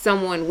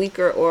someone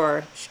weaker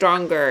or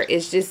stronger.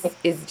 It's just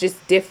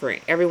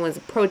different. Everyone's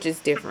approach is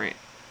different.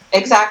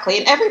 Exactly.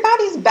 And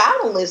everybody's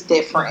battle is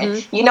different.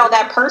 Mm-hmm.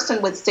 That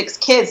person with 6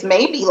 kids,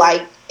 maybe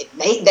like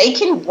they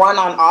can run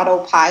on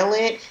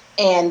autopilot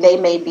and they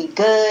may be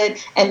good.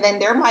 And then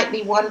there might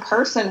be one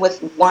person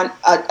with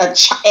a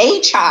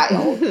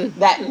child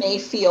that may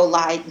feel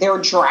like they're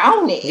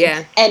drowning.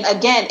 Yeah. And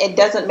again, it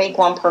doesn't make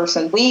one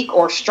person weak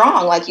or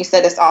strong. Like you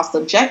said, it's all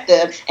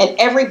subjective. And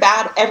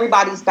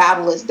everybody's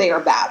battle is their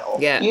battle.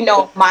 Yeah.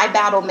 My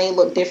battle may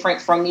look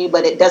different from you,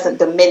 but it doesn't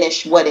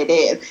diminish what it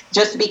is.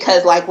 Just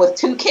because, like with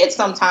 2 kids,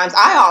 sometimes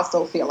I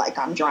also feel like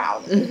I'm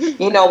drowning,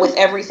 with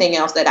everything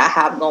else that I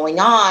have going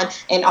on,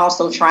 and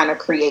also trying to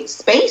create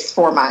space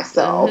for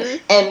myself.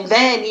 And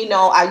then,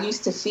 I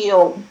used to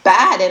feel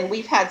bad, and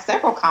we've had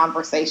several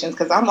conversations,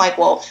 because I'm like,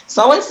 well,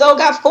 so-and-so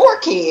got 4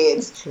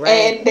 kids, right.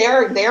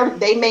 and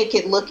they make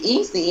it look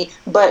easy,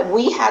 but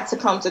we had to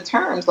come to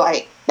terms,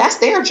 like, that's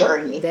their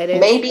journey.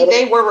 Maybe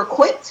they were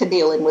equipped to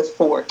dealing with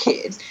 4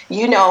 kids.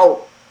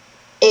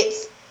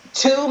 It's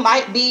 2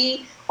 might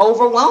be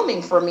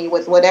overwhelming for me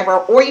with whatever,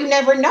 or you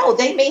never know.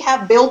 They may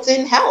have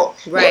built-in help.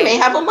 Right. They may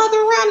have a mother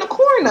around the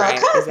corner, right.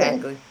 a cousin.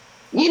 Exactly.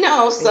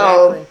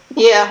 So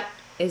exactly. Yeah.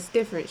 It's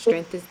different.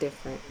 Strength is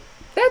different.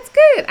 That's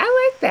good.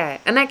 I like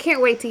that. And I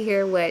can't wait to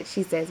hear what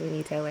she says when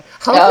you tell her.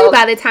 Hopefully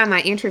by the time I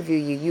interview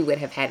you, you would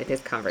have had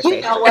this conversation.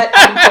 You know what?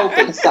 I'm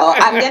hoping so.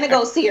 I'm going to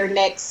go see her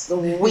next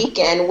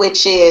weekend,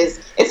 which is,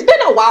 it's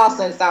been a while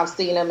since I've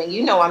seen them.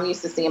 And I'm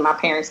used to seeing my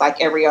parents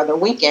like every other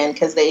weekend,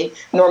 because they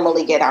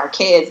normally get our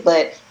kids.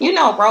 But,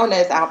 Rona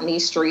is out in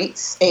these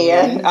streets.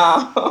 And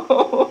my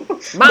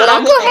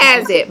uncle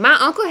has it. My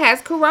uncle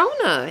has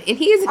corona, and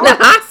he's in the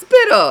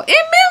hospital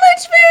in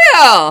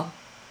Milledgeville.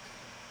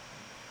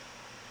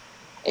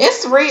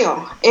 It's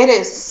real. It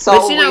is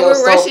so real. But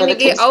we're rushing to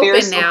get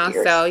open now,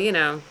 theories. so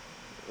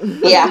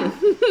Yeah.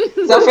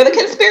 So for the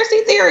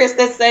conspiracy theorists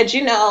that said,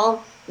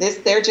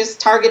 they're just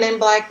targeting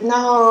Black.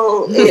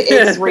 No,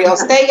 it's real.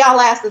 Stay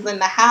y'all asses in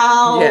the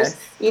house.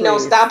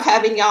 Yes, stop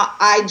having y'all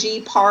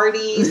IG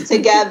parties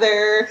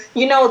together.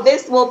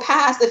 This will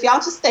pass if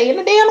y'all just stay in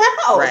the damn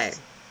house. Right.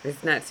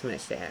 It's not too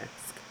much to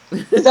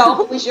ask. So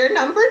who was your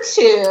number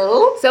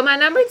 2? So my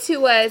number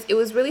 2 it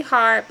was really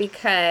hard,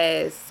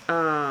 because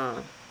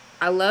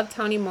I love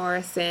Toni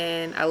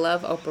Morrison. I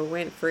love Oprah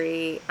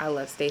Winfrey. I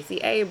love Stacey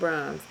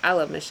Abrams. I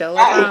love Michelle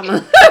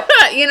Obama.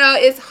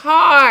 It's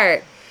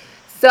hard.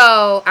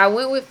 So I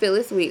went with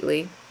Phyllis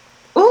Wheatley.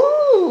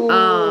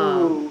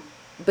 Ooh.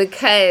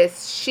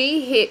 Because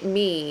she hit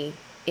me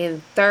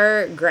in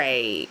 3rd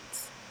grade,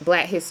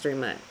 Black History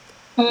Month.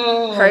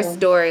 Her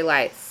story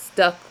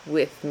stuck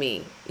with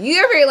me.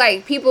 You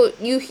ever people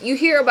you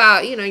hear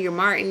about, your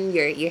Martin,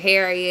 your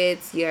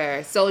Harriets,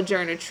 your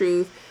Sojourner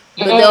Truth.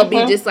 But there'll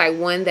be just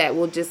one that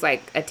will just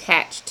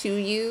attach to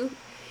you.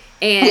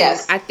 And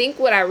yes. I think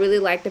what I really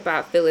liked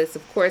about Phyllis,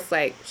 of course,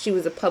 she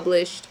was a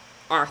published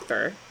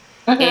author.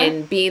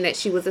 And being that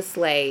she was a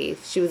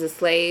slave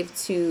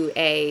to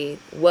a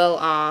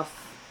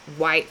well-off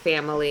white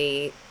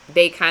family.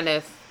 They kind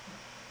of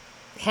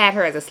had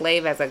her as a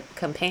slave, as a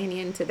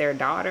companion to their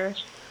daughter,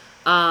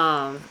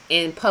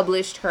 and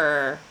published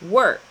her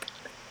work.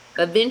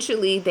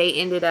 Eventually, they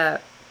ended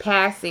up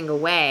passing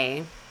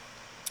away.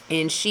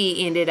 And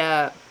she ended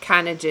up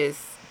kind of just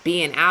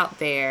being out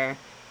there.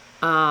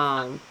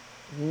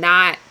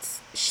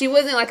 She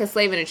wasn't like a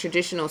slave in a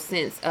traditional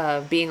sense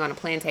of being on a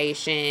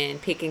plantation,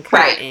 picking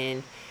cotton.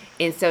 Right.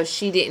 And so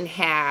she didn't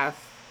have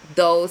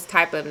those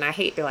type of, and I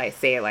hate to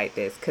say it like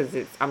this, because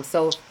I'm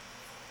so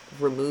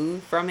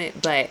removed from it,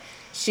 but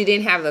she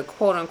didn't have the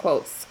quote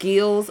unquote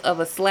skills of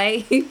a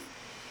slave.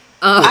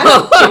 I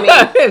know what you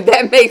mean. If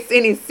that makes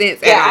any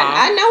sense at all.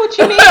 I know what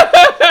you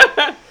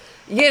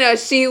mean.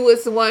 She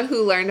was the one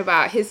who learned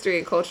about history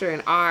and culture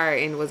and art,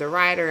 and was a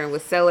writer, and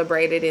was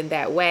celebrated in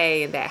that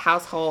way, in that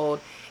household.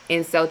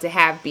 And so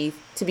to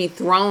be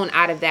thrown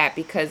out of that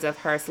because of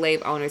her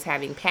slave owners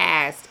having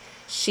passed,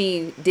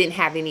 she didn't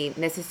have any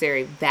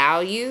necessary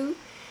value.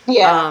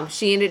 Yeah.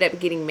 She ended up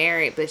getting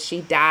married, but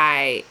she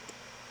died.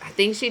 I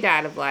think she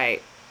died of I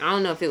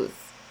don't know if it was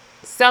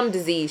some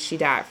disease she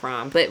died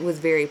from, but was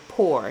very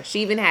poor.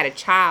 She even had a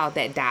child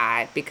that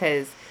died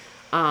because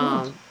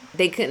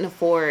they couldn't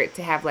afford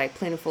to have like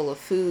plentiful of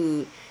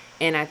food,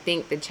 and I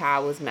think the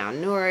child was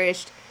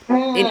malnourished.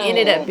 It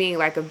ended up being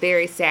like a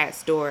very sad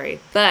story,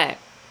 but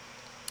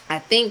I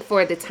think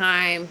for the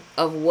time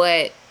of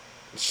what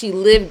she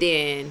lived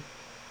in,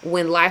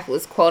 when life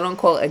was quote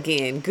unquote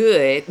again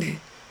good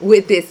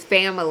with this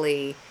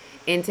family,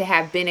 and to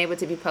have been able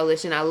to be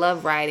published. And I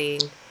love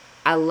writing,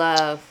 I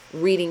love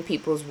reading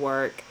people's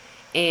work,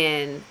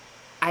 and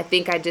I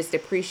think I just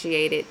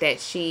appreciated that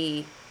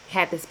she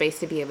had the space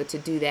to be able to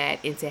do that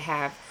and to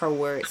have her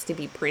words to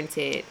be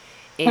printed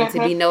and to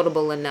be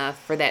notable enough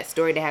for that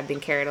story to have been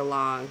carried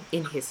along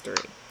in history.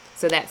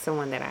 So that's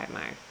someone that I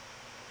admire.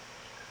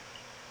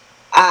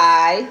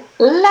 I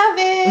love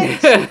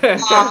it.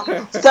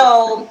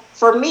 So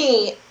for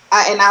me,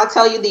 and I'll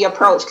tell you the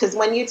approach, because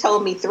when you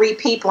told me 3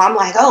 people, I'm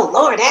like, oh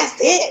Lord, that's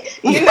it.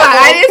 You know,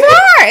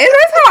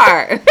 it's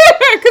hard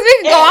because we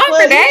can go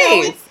on for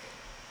days.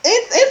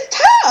 It's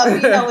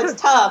tough,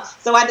 it's tough.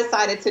 So I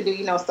decided to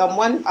do,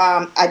 someone.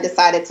 I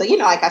decided to,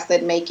 like I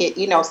said, make it,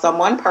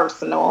 someone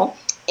personal.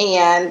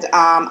 And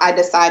I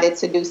decided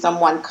to do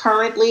someone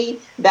currently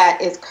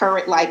that is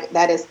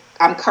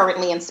I'm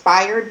currently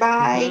inspired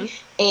by,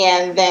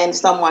 and then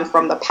someone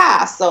from the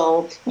past.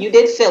 So you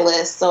did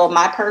Phyllis. So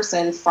my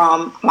person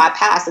from my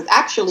past is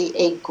actually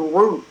a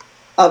group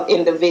of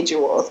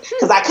individuals,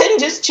 because I couldn't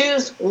just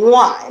choose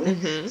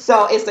one.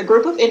 So it's a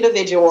group of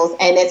individuals,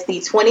 and it's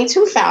the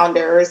 22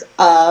 founders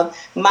of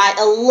my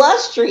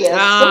illustrious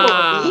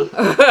sorority,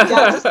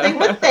 Delta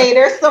Sigma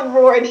Theta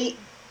Sorority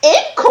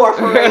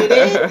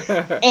Incorporated.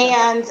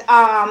 And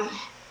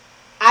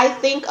I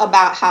think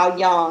about how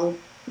young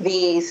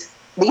these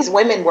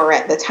women were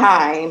at the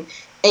time,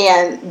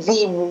 and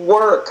the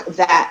work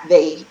that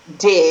they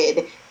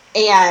did,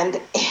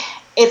 and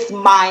it's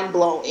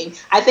mind-blowing.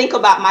 I think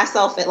about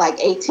myself at like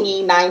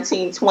 18,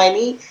 19,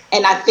 20,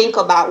 and I think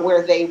about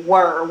where they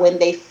were when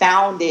they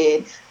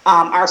founded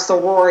our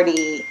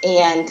sorority,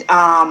 and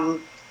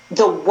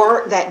the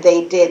work that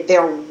they did,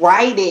 their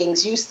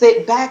writings. You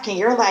sit back and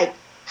you're like,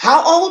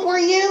 how old were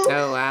you?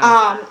 Oh,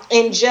 wow.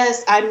 And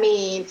just,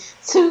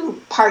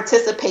 to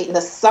participate in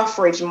the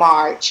suffrage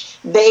march,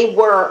 they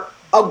were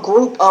a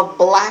group of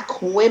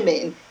Black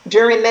women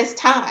during this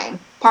time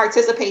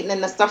participating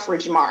in the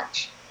suffrage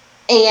march.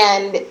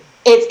 And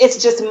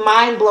it's just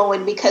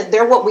mind-blowing, because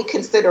they're what we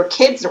consider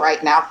kids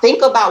right now.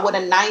 Think about what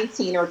a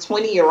 19 or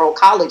 20-year-old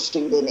college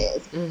student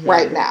is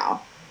right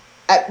now.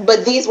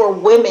 But these were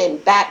women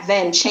back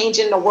then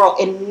changing the world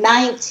in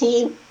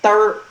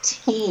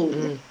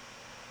 1913.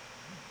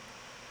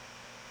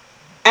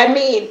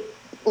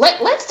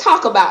 Let's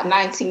talk about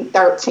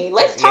 1913.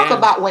 Let's talk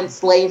about when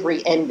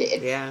slavery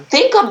ended.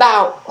 Think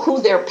about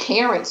who their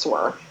parents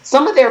were.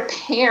 Some of their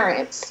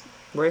parents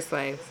were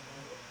slaves.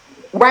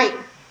 Right.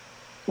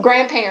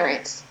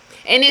 Grandparents.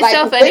 And it's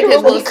so funny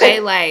because we'll say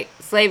like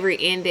slavery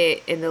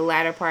ended in the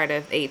latter part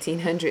of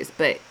 1800s,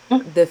 but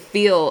the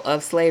feel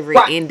of slavery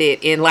ended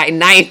in like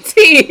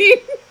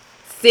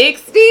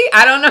 1960.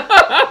 I don't know.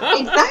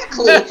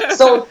 Exactly.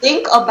 So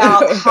think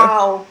about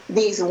how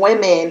these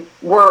women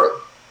were,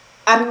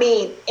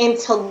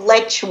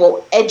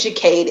 intellectual,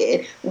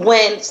 educated,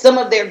 when some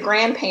of their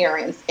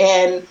grandparents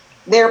and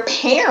their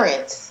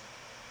parents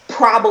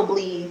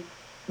probably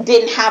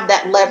didn't have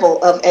that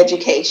level of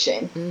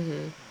education.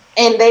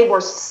 And they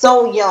were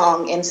so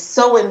young and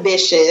so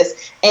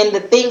ambitious, and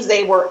the things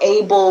they were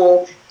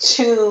able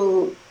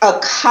to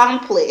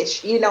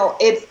accomplish,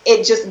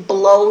 it just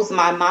blows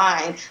my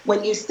mind.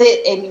 When you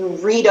sit and you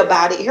read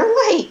about it, you're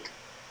like,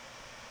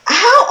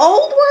 how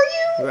old were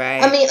you?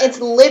 Right. It's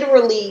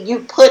literally, you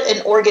put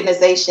an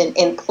organization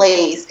in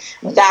place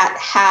that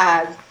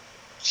has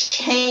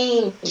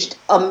changed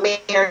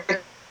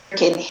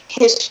American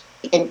history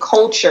and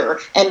culture,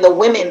 and the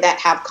women that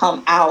have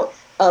come out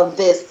of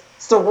this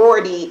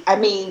sorority.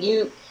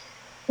 The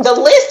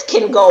list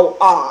can go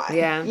on.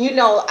 Yeah.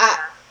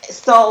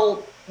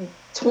 So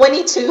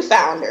 22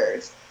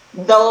 founders,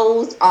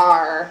 those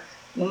are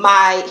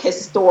my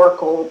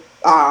historical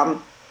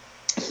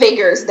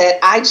figures that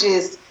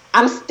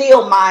I'm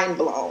still mind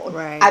blown.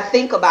 Right. I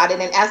think about it,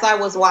 and as I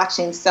was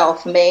watching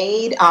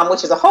Self-Made,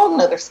 which is a whole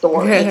nother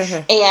story,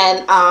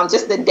 and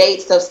just the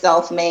dates of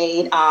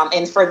Self-Made,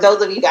 and for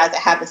those of you guys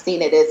that haven't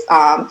seen it, it's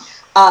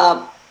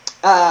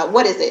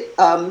what is it?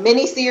 A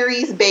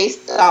miniseries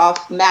based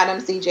off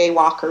Madam C.J.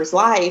 Walker's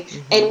life.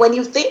 And when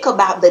you think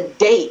about the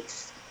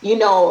dates,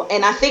 and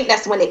I think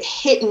that's when it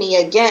hit me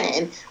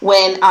again,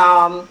 when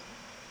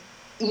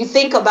you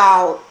think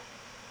about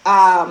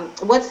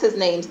what's his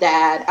name's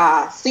dad,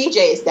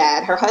 CJ's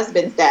dad, her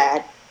husband's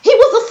dad, he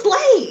was a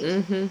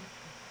slave.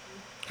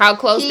 How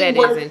close that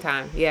is in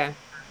time. Yeah.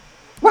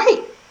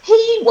 Right.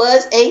 He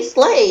was a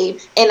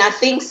slave. And I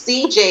think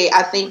CJ,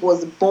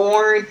 was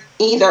born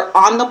either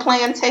on the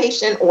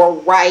plantation or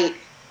right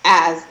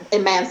as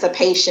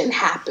emancipation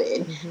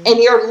happened. And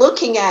you're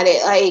looking at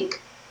it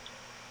like,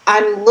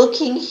 I'm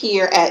looking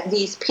here at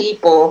these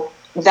people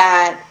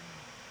that,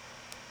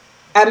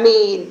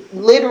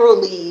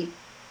 literally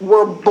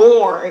were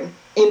born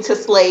into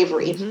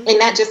slavery. Mm-hmm. And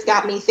that just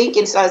got me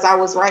thinking. So as I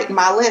was writing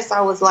my list,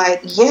 I was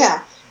like,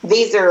 yeah,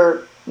 these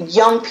are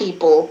young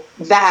people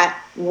that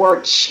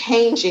were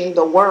changing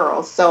the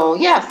world. So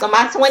yeah, so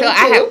my So 22.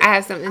 I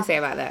have something to say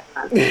about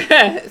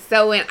that.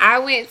 So when I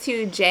went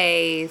to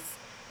Jay's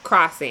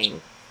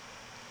crossing,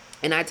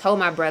 and I told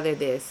my brother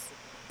this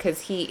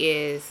because he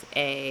is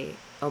a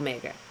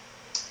Omega.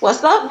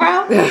 What's up,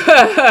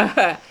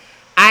 bro?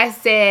 I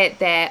said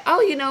that,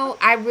 oh,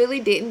 I really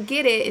didn't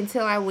get it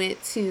until I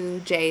went to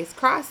Jay's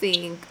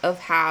crossing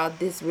of how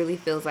this really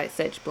feels like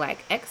such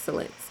Black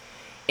excellence.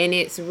 And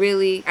it's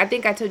really, I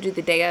think I told you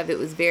the day of, it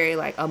was very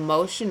like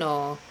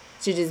emotional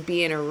to just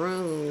be in a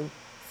room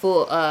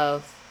full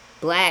of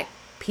Black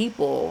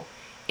people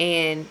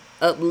and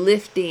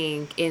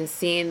uplifting and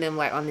seeing them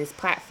like on this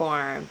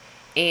platform.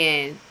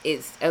 And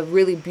it's a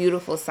really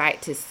beautiful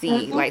sight to see,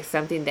 Mm-hmm. like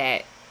something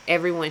that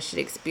everyone should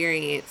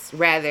experience,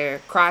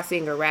 rather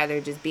crossing or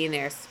rather just being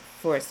there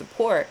for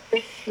support.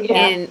 Yeah.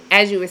 And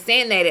as you were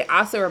saying that, it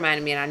also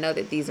reminded me, and I know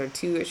that these are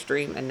two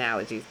extreme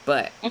analogies,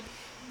 but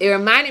it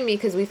reminded me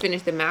because we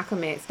finished the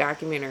Malcolm X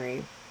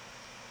documentary,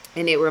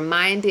 and it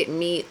reminded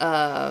me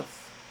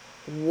of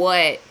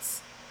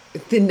what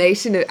the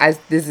Nation of,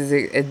 this is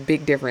a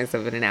big difference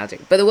of an analogy,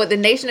 but what the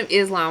Nation of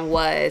Islam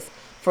was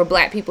for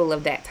Black people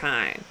of that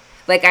time.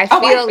 Like I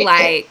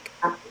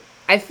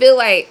feel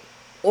like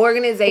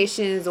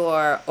organizations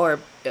or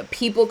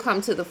people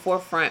come to the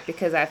forefront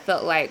because I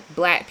felt like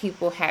Black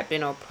people had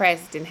been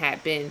oppressed and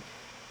had been,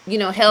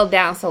 held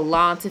down so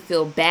long to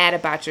feel bad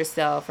about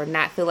yourself or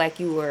not feel like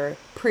you were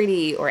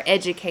pretty or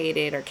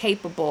educated or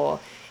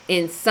capable,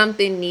 and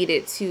something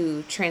needed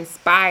to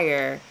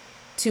transpire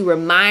to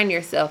remind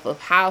yourself of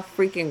how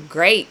freaking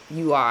great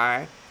you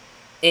are,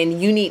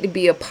 and you need to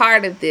be a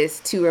part of this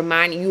to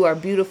remind you are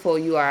beautiful,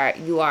 you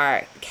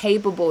are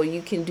capable,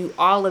 you can do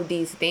all of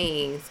these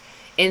things.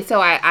 And so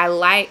I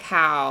like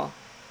how,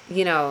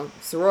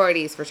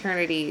 sororities,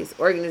 fraternities,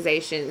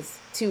 organizations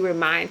to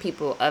remind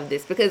people of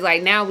this, because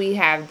like now we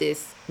have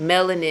this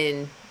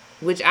melanin,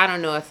 which I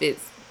don't know if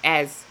it's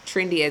as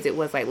trendy as it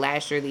was like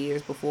last year or the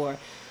years before,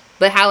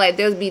 but how like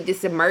there'll be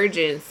this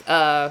emergence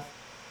of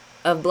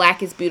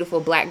Black is beautiful,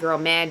 Black girl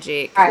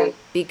magic, Right.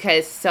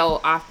 because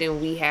so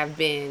often we have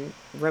been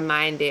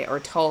reminded or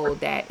told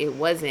that it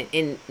wasn't.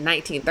 In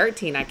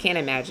 1913, I can't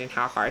imagine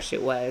how harsh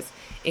it was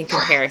in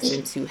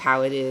comparison to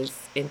how it is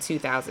in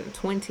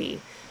 2020.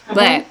 Mm-hmm.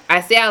 But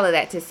I say all of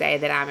that to say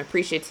that I'm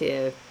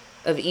appreciative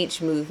of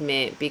each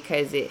movement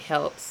because it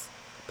helps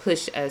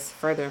push us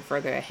further and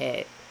further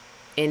ahead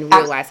and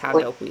realize how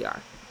dope we are.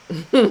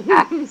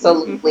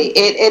 Absolutely.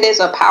 It is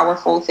a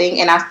powerful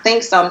thing. And I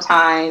think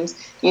sometimes,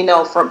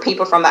 from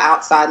people from the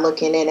outside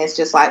looking in, it's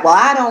just like, well,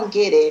 I don't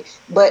get it.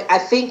 But I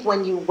think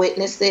when you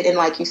witness it, and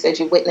like you said,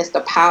 you witness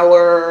the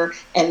power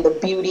and the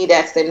beauty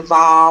that's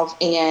involved,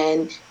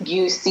 and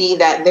you see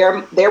that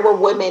there were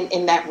women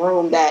in that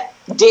room that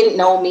didn't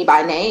know me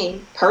by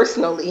name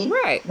personally,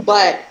 Right.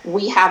 but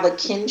we have a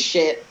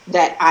kinship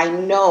that I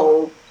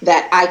know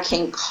that I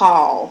can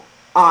call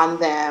on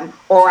them.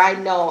 Or I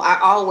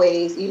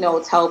always,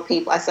 tell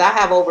people, I said, I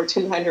have over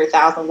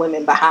 200,000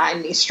 women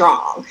behind me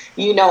strong.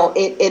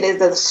 It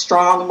is a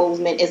strong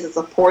movement, it's a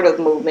supportive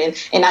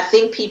movement. And I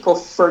think people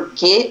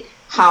forget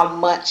how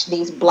much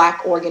these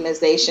Black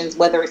organizations,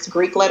 whether it's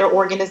Greek letter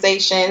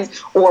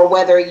organizations or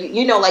whether,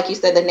 like you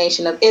said, the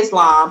Nation of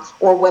Islam,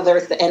 or whether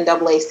it's the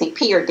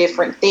NAACP or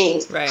different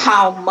things, right,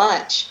 how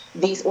much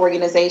these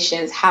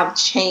organizations have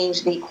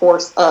changed the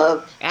course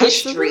of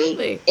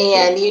Absolutely. history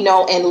and,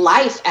 and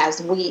life as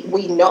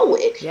we know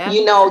it. Yeah.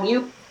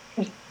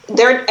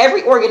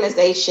 Every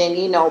organization,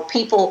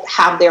 people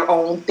have their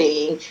own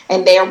thing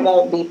and they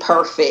won't be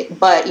perfect,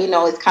 but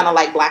it's kind of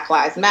like Black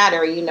Lives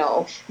Matter.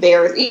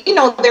 There's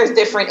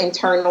different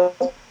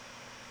internal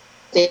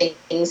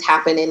things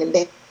happening in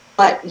there,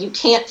 but you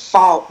can't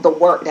fault the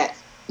work that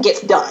gets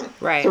done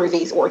through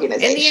these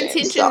organizations and the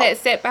intention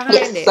that's set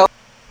behind it. So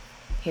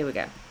here we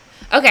go.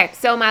 Okay,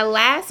 so my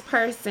last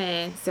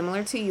person,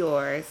 similar to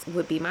yours,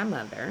 would be my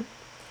mother.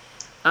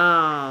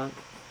 I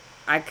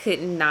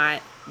could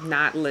not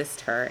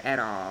list her at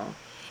all.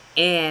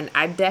 And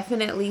I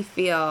definitely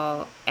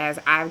feel as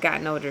I've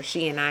gotten older,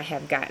 she and I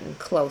have gotten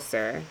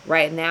closer.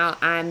 Right now,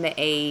 I'm the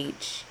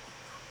age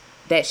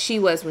that she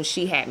was when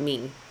she had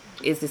me.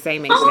 Is the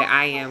same age that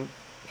I am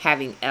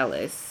having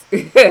Ellis.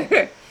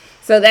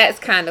 So that's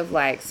kind of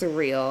like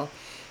surreal.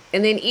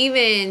 And then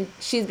even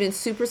she's been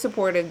super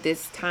supportive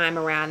this time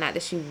around. Not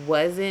that she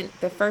wasn't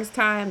the first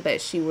time,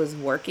 but she was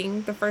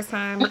working the first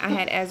time I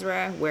had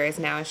Ezra, whereas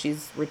now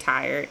she's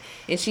retired.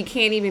 And she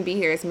can't even be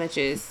here as much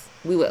as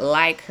we would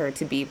like her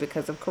to be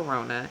because of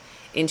Corona.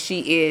 And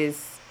she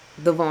is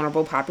the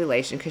vulnerable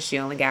population because she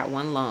only got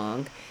one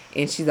lung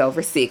and she's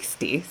over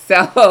 60.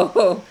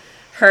 So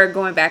her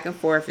going back and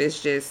forth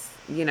is just,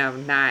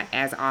 not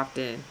as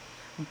often.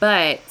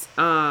 But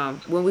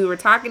when we were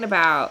talking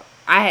about,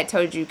 I had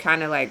told you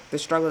kind of like the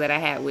struggle that I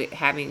had with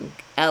having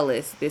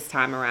Ellis this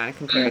time around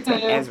compared to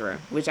Ezra,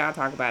 which I'll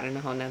talk about in a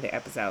whole nother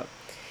episode.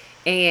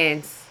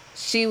 And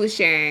she was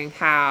sharing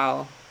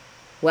how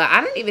Well,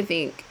 I don't even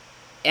think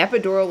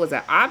epidural was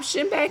an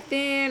option back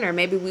then, or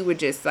maybe we were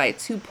just like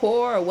too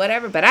poor or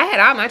whatever. But I had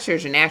all my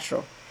children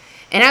natural.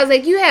 And I was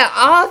like, you had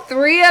all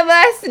three of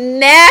us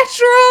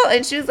natural?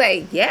 And she was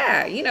like,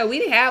 yeah, we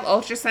didn't have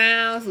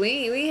ultrasounds.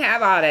 We didn't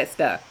have all that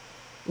stuff.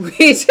 We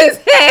just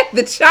had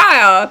the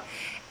child.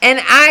 And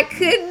I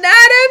could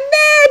not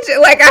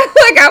imagine.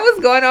 I was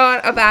going on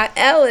about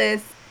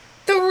Ellis.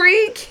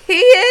 3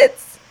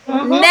 kids,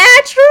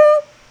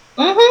 natural.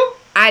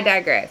 I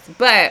digress.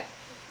 But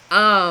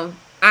I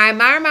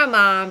admire my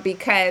mom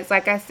because,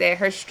 like I said,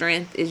 her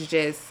strength is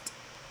just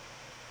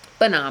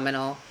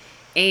phenomenal.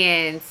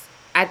 And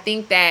I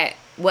think that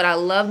what I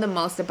love the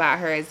most about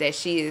her is that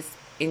she is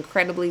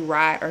incredibly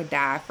ride or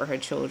die for her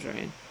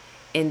children.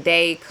 And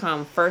they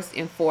come first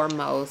and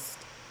foremost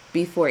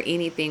before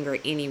anything or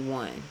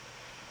anyone.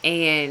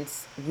 And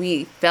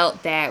we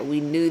felt that, we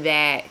knew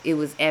that, it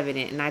was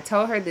evident. And I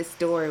told her this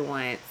story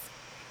once.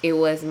 It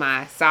was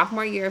my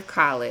sophomore year of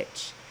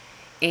college.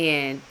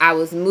 And I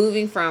was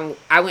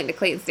I went to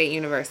Clayton State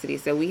University.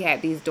 So we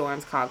had these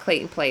dorms called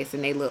Clayton Place,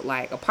 and they looked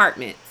like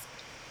apartments.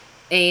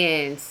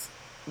 And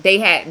they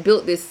had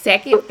built this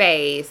second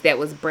phase that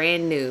was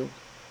brand new.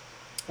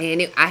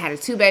 And I had a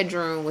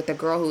 2-bedroom with a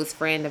girl who was a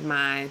friend of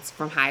mine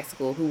from high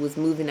school who was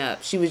moving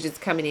up. She was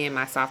just coming in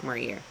my sophomore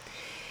year.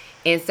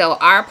 And so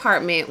our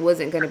apartment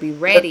wasn't going to be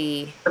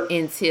ready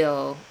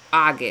until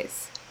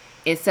August.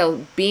 And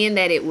so being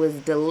that it was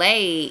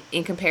delayed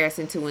in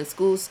comparison to when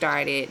school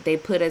started, they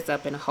put us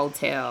up in a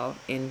hotel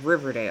in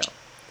Riverdale.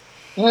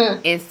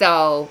 And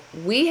so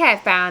we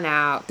had found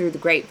out through the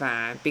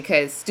grapevine,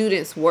 because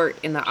students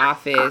worked in the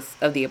office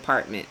of the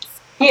apartments.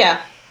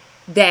 Yeah.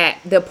 That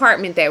the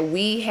apartment that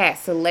we had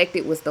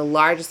selected was the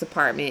largest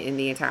apartment in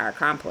the entire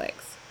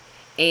complex.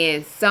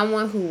 And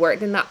someone who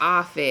worked in the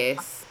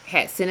office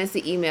had sent us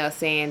an email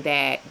saying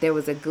that there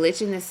was a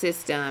glitch in the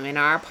system and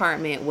our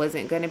apartment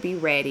wasn't going to be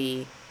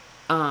ready.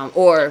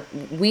 Or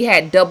we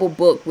had double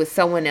booked with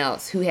someone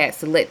else who had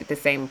selected the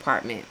same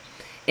apartment.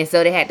 And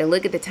so they had to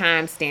look at the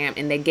timestamp,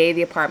 and they gave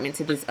the apartment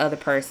to this other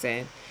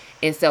person.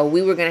 And so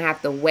we were going to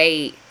have to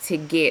wait to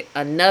get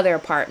another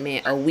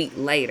apartment a week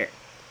later.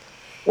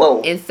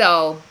 Whoa. And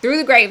so through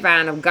the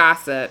grapevine of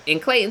gossip,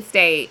 and Clayton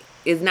State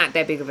is not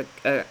that big of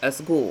a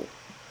school,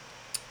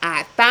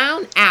 I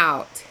found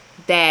out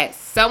that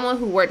someone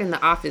who worked in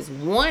the office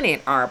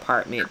wanted our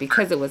apartment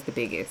because it was the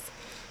biggest.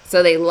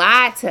 So they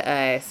lied to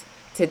us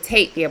to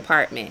take the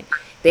apartment.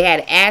 They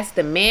had asked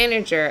the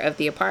manager of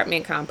the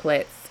apartment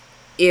complex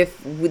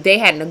if they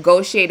had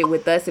negotiated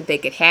with us if they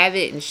could have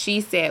it, and she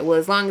said, well,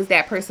 as long as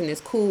that person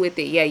is cool with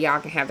it, yeah, y'all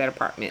can have that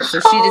apartment. So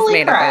she just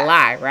made up a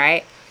lie,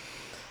 right?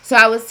 So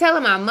I was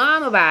telling my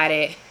mom about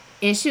it,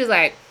 and she was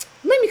like,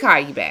 let me call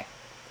you back.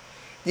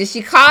 Then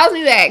she calls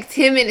me back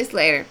 10 minutes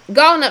later.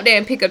 Go on up there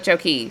and pick up your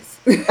keys.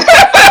 I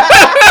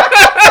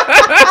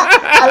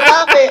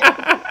love it.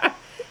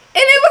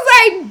 And it was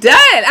like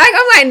done. I'm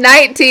like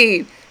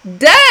 19.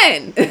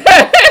 Done.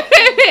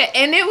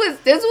 And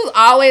this was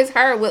always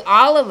her with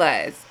all of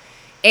us.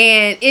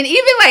 And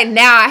even like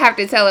now I have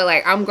to tell her,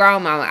 like, I'm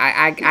grown, mama.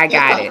 I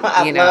got it.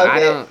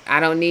 I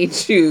don't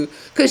need you.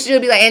 Cause she'll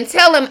be like, and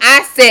tell them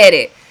I said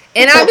it.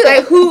 And I'll be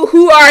like,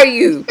 who are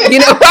you?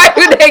 Why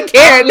do they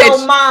care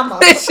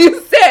that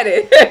you said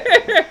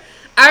it?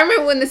 I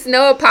remember when the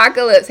snow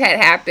apocalypse had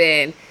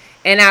happened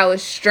and I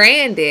was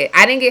stranded.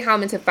 I didn't get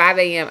home until 5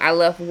 a.m. I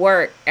left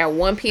work at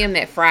 1 p.m.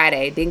 that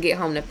Friday. Didn't get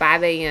home to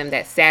 5 a.m.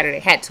 that Saturday.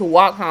 Had to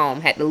walk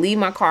home. Had to leave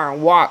my car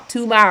and walk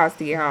 2 miles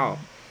to get home.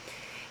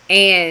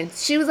 And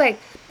she was like,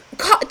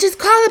 just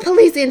call the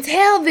police and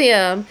tell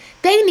them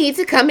they need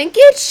to come and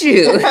get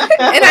you. And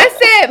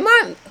I said,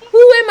 Mom, who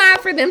am I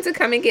for them to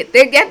come and get?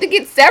 They have to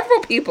get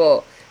several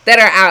people that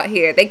are out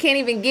here. They can't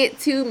even get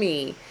to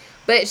me.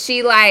 But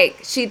she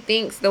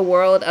thinks the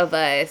world of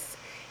us,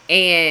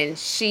 and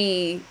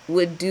she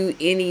would do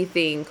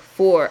anything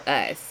for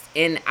us.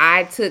 And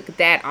I took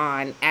that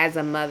on as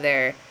a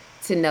mother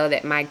to know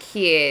that my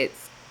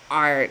kids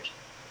are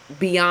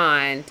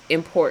beyond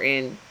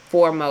important,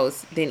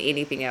 foremost than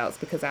anything else,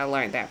 because I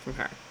learned that from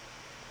her.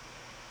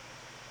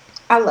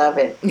 I love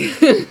it.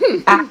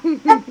 I love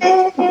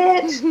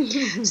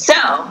it. So,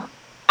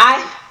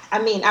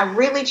 I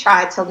really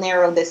tried to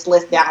narrow this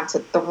list down to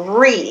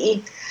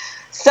 3.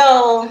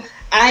 So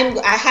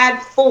I had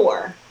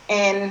 4,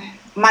 and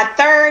my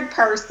third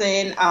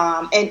person,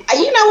 and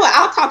you know what?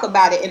 I'll talk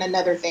about it in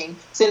another thing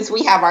since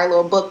we have our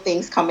little book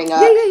things coming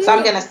up. Yeah. So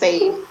I'm gonna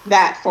save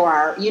that for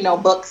our,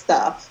 book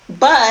stuff.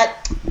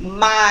 But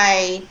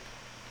my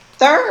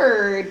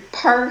third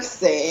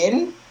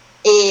person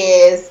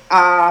is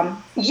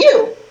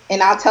you,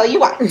 and I'll tell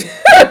you why. Why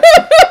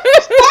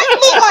you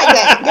look like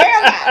that,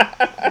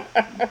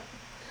 girl?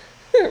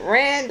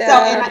 Random. So,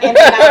 and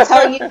I'll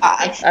tell you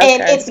why. Okay.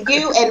 And it's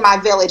you and my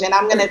village, and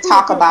I'm going to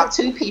talk about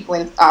 2 people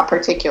in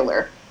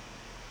particular.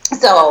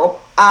 So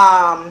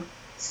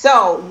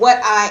what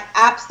I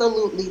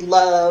absolutely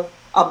love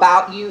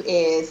about you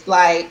is,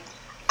 like,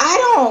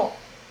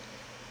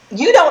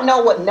 you don't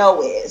know what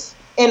no is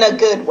in a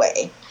good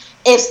way.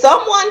 If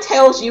someone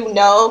tells you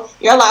no,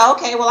 you're like,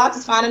 okay, well, I'll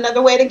just find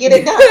another way to get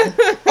it done.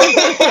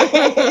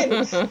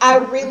 I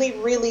really,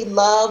 really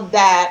love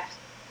that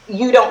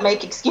you don't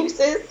make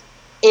excuses.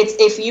 It's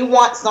if you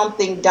want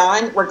something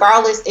done,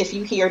 regardless if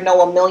you hear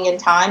no a million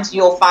times,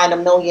 you'll find a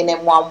million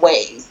and one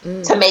ways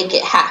to make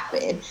it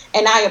happen.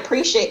 And I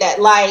appreciate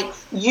that. Like,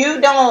 you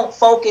don't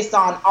focus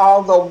on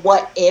all the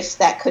what ifs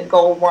that could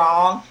go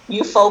wrong.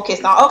 You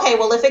focus on, okay,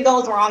 well, if it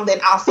goes wrong, then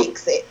I'll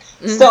fix it.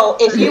 So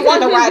if you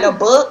want to write a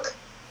book,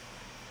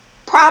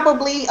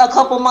 probably a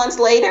couple months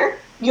later,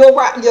 your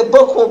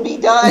book will be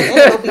done and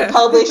it'll be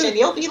published, and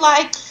you'll be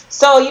like,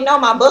 so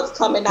my book's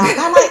coming out. And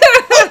I'm like,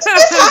 when did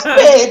this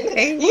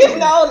happen?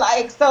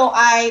 Like, so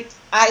I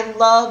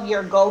love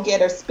your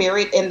go-getter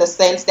spirit in the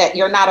sense that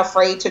you're not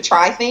afraid to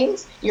try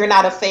things. You're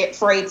not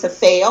afraid to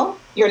fail.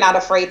 You're not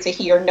afraid to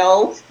hear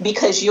no,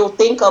 because you'll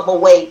think of a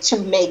way to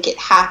make it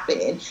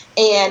happen.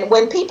 And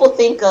when people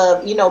think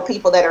of,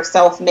 people that are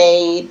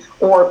self-made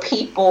or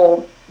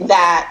people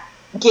that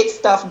get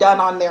stuff done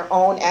on their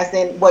own, as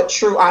in what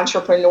true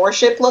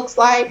entrepreneurship looks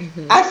like,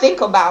 I think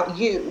about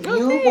you.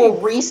 You will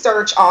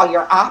research all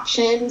your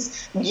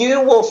options. You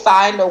will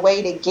find a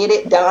way to get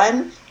it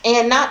done.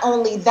 And not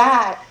only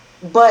that,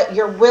 but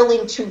you're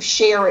willing to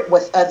share it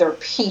with other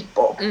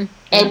people.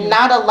 And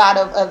not a lot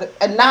of other,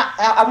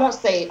 I won't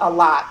say a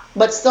lot,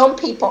 but some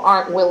people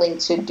aren't willing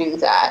to do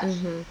that.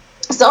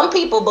 Some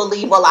people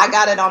believe, well, I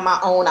got it on my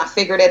own. I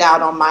figured it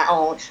out on my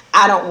own.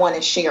 I don't want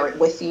to share it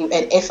with you.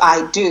 And if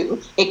I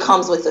do, it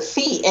comes with a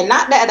fee. And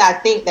not that I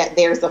think that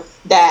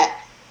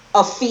that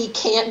a fee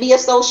can't be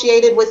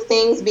associated with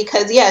things,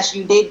 because yes,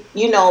 you did,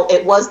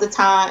 it was the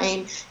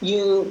time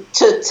you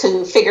took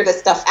to figure the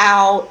stuff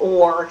out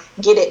or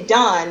get it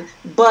done.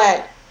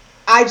 But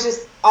I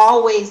just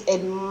always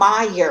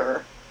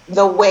admire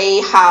the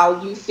way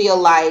how you feel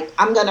like,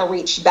 I'm going to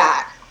reach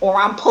back, or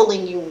I'm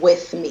pulling you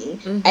with me.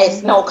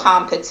 It's no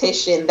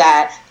competition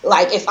that,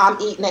 like, if I'm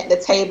eating at the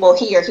table,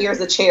 here's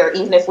a chair,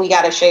 even if we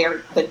got to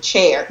share the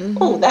chair.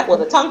 Oh, that was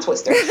a tongue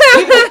twister.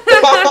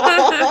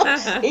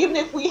 Even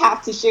if we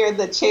have to share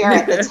the chair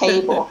at the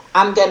table,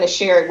 I'm going to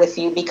share it with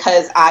you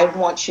because I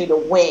want you to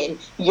win.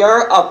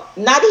 You're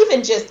not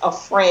even just a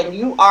friend.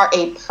 You are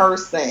a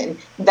person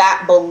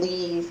that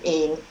believes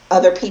in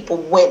other people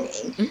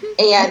winning.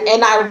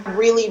 And I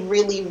really,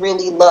 really,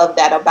 really love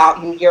that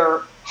about you.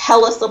 You're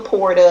hella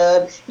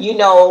supportive. You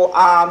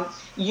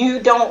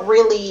don't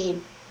really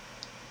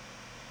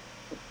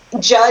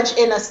judge,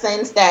 in a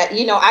sense that,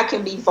 I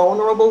can be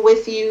vulnerable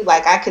with you.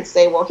 Like, I could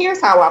say, well,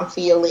 here's how I'm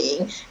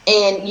feeling,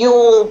 and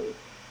you'll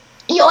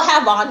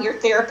have on your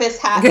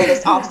therapist hat, but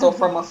it's also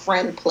from a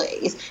friend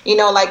place.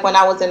 Like when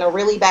I was in a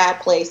really bad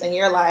place, and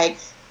you're like,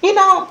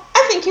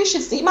 I think you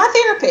should see my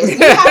therapist.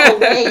 You have a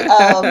way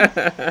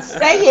of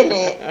saying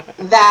it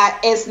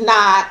that is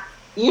not,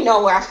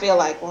 where I feel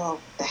like, well,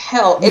 the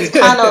hell. It's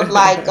kind of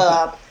like,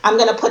 I'm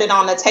going to put it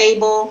on the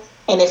table,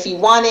 and if you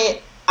want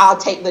it, I'll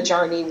take the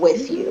journey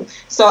with you.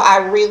 So I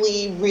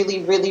really,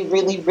 really, really,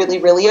 really, really,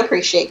 really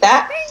appreciate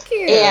that. Thank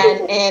you.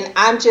 And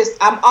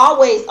I'm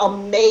always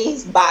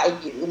amazed by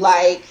you.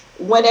 Like,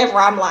 whenever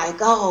I'm like,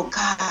 oh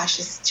gosh,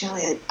 it's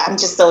Julia, I'm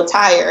just so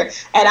tired.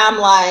 And I'm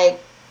like,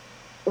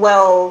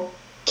 well,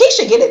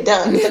 Keisha, get it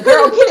done. The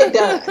girl, get it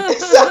done.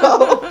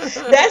 So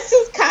that's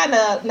just kind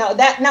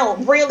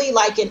of, really,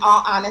 like, in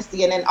all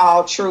honesty and in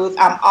all truth,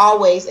 I'm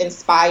always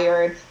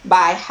inspired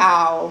by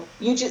how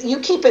you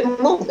keep it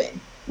moving.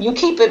 You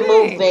keep it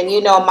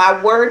moving.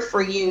 My word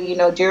for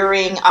you,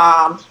 during,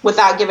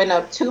 without giving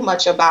up too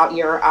much about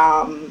your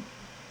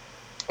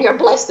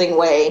blessing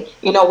way,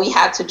 we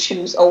had to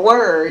choose a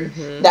word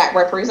that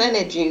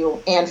represented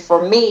you. And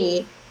for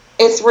me,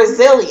 it's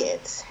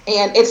resilience.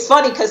 And it's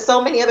funny because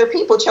so many other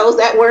people chose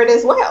that word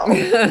as well.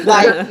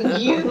 Like,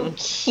 you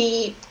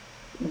keep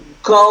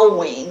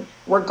going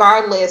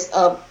regardless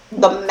of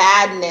the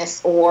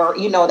madness or,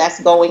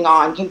 that's going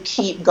on. You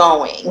keep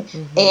going.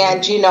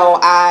 And,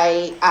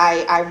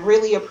 I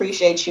really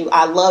appreciate you.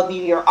 I love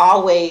you. You're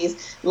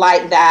always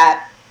like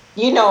that.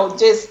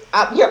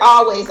 You're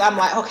always, I'm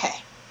like, okay,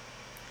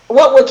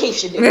 what would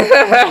Keisha do?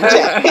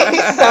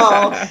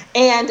 So,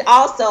 and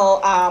also,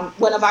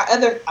 one of my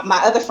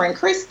other friend,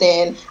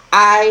 Kristen,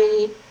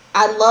 I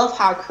love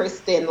how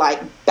Kristen,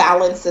 like,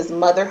 balances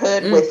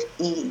motherhood with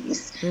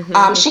ease.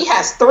 She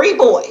has 3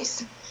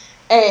 boys.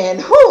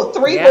 And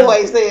three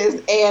boys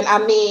is, and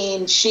I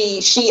mean,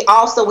 she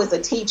also is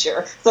a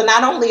teacher. So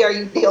not only are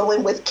you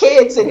dealing with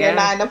kids in your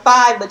 9 to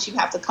 5, but you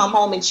have to come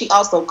home, and she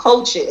also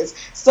coaches.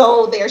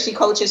 So she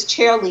coaches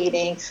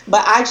cheerleading.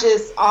 But I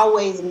just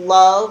always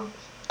love,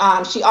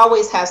 she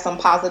always has some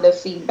positive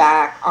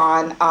feedback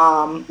on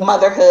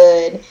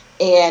motherhood,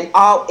 and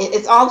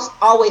it's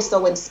always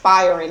so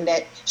inspiring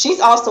that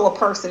she's also a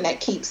person that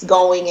keeps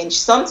going. And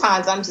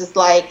sometimes I'm just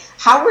like,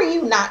 how are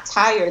you not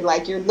tired?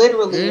 Like, you're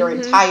literally your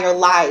entire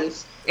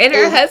life. And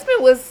her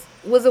husband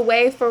was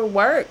away for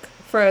work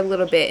for a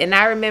little bit, and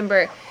I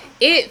remember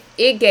it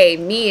gave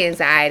me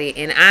anxiety,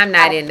 and I'm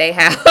not in their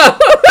house.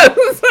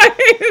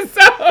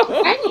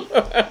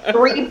 So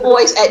three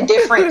boys at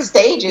different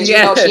stages. You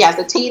know, Yes. she has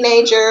a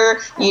teenager,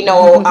 you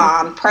know,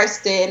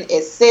 Preston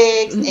is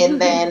 6,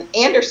 and then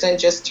Anderson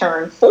just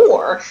turned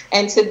 4.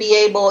 And to be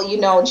able, you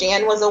know,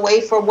 Jan was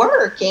away for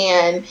work,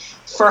 and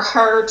for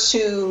her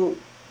to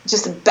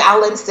just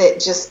balance it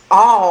just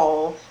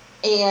all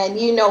and,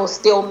 you know,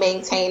 still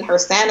maintain her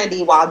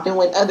sanity while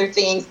doing other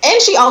things.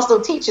 And she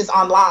also teaches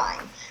online.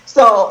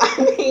 So,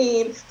 I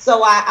mean,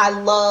 so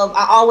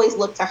I always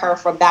look to her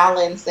for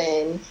balance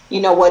and,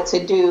 you know, what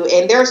to do.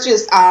 And there's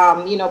just,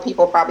 you know,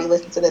 people probably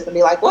listen to this and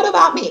be like, what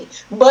about me?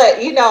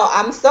 But, you know,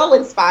 I'm so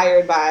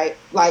inspired by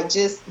like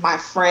just my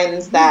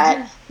friends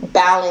that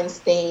balance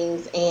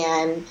things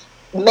and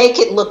make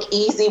it look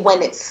easy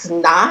when it's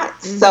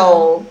not.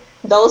 So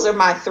those are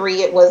my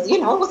 3. It was, you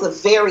know, it was a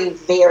very,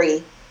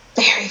 very,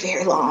 very,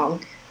 very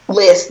long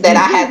list that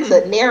I had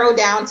to narrow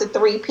down to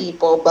 3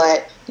 people.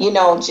 But, you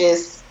know,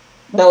 just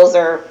those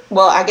are,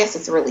 well, I guess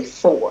it's really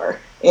 4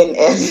 in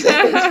essence that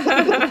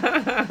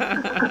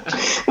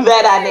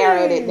I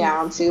narrowed it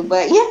down to.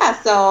 But yeah,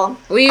 so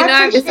Well, you I know,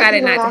 I've appreciate decided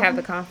you not to allowing have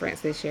me. the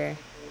conference this year.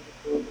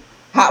 Wait,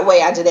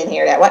 I didn't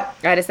hear that. What?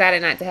 I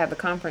decided not to have the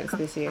conference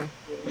this year.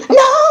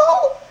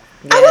 No!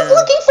 I was Yeah.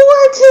 looking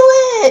forward to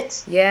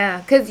it. Yeah.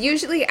 Because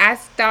usually I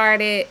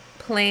started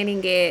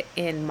planning it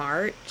in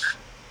March,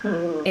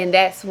 and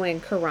that's when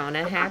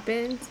Corona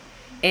happened.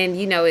 And,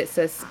 you know, it's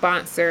a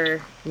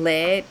sponsor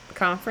led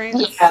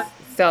conference. Yeah.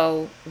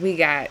 So we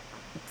got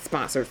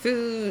sponsored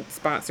food,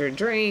 sponsored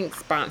drinks,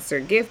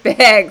 sponsored gift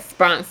bags,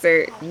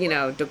 sponsored, you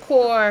know,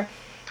 decor.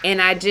 And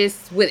I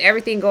just, with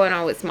everything going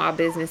on with small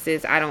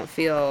businesses, I don't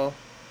feel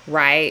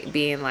right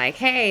being like,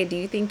 hey, do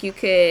you think you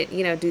could,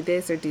 you know, do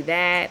this or do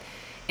that?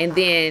 And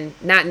then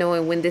not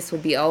knowing when this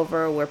would be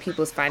over, where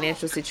people's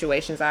financial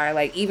situations are.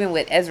 Like, even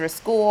with Ezra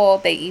School,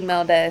 they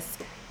emailed us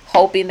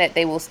hoping that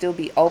they will still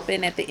be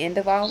open at the end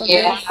of all of this.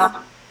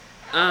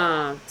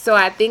 Yeah. So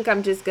I think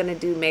I'm just gonna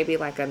do maybe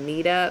like a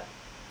meetup,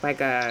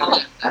 like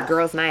a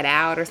girls' night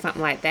out or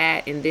something like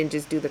that, and then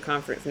just do the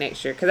conference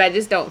next year. Because I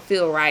just don't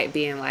feel right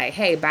being like,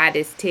 hey, buy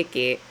this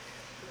ticket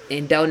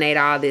and donate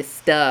all this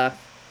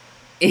stuff,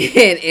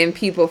 and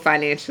people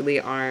financially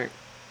aren't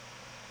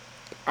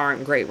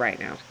great right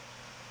now.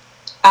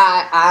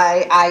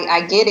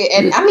 I get it,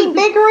 and I mean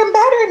bigger and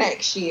better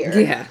next year.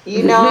 Yeah.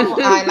 You know,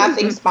 and I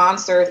think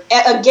sponsors.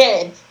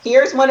 Again,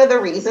 here's one of the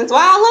reasons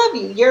why I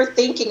love you. You're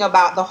thinking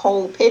about the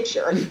whole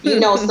picture. You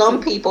know,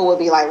 some people would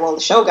be like, "Well,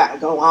 the show got to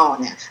go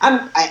on now.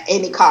 I'm at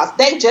any cost."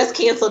 They just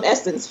canceled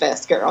Essence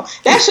Fest, girl.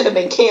 That should have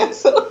been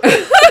canceled.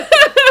 Well,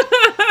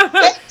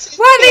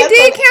 they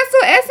did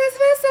cancel Essence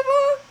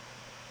Festival.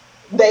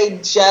 They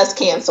just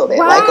canceled it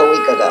like a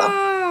week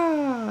ago.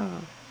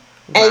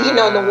 And you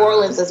know, New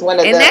Orleans is one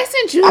of and that's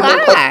in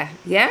July.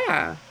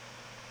 Yeah.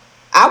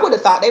 I would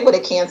have thought they would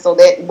have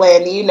canceled it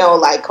when, you know,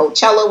 like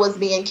Coachella was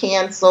being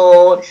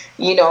canceled,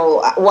 you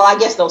know, well, I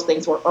guess those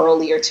things were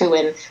earlier too.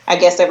 And I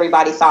guess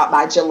everybody thought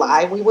by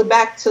July we would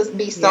back to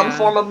be some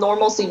form of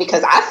normalcy,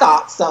 because I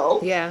thought so,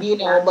 you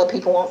know, but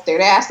people won't stay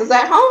their asses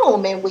at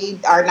home, and we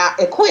are not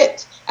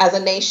equipped as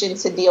a nation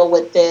to deal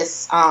with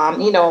this,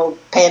 you know,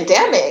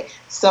 pandemic.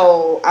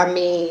 So, I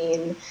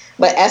mean,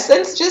 but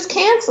Essence just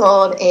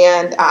canceled,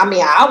 and I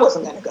mean, I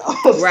wasn't going to go.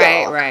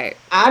 Right.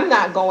 I'm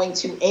not going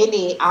to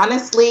any,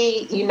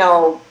 honestly, you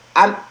know,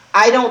 I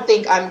don't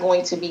think I'm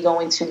going to be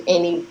going to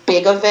any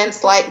big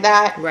events like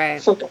that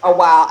for a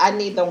while. I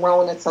need the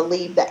Rona to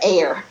leave the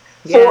air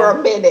for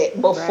a minute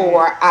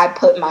before I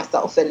put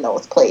myself in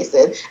those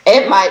places.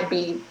 It might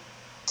be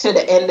to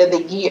the end of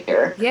the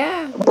year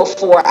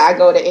before I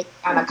go to any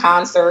kind of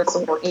concerts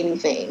or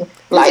anything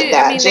like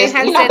that. I mean, just,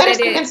 you know,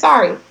 better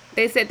sorry.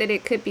 They said that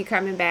it could be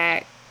coming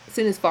back as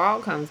soon as fall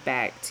comes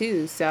back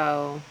too,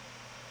 so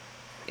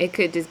it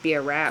could just be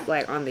a wrap,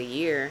 like, on the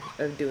year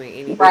of doing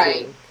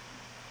anything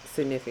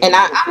significant.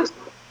 And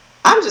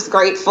I'm just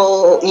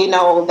grateful, you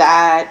know,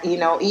 that, you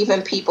know,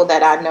 even people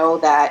that I know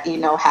that, you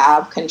know,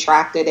 have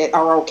contracted it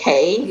are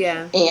okay.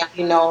 Yeah. And,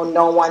 you know,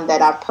 no one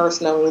that I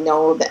personally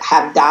know that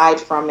have died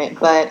from it.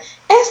 But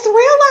it's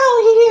real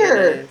out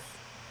here.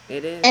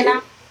 It is.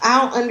 And I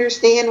don't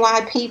understand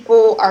why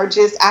people are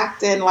just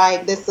acting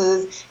like this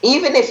is,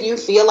 even if you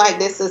feel like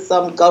this is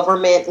some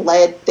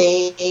government-led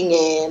thing,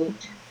 and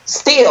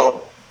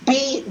still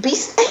be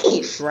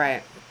safe.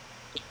 Right.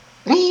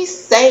 Be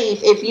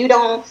safe. If you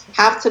don't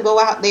have to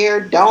go out there,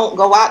 don't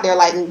go out there.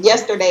 Like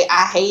yesterday,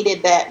 I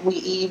hated that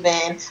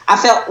I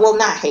felt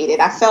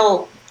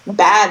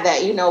bad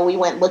that, you know, we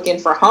went looking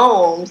for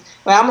homes.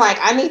 But I'm like,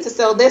 I need to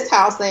sell this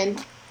house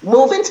and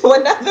move into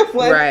another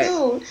one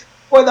soon,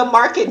 or the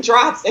market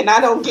drops and I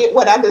don't get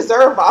what I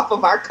deserve off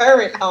of our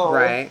current home.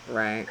 Right.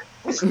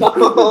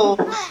 So,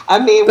 I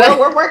mean,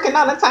 we're working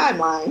on a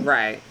timeline.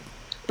 Right.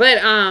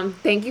 But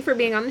thank you for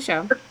being on the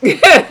show.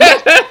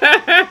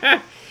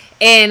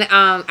 And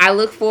I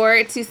look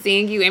forward to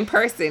seeing you in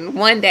person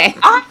one day.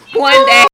 One day.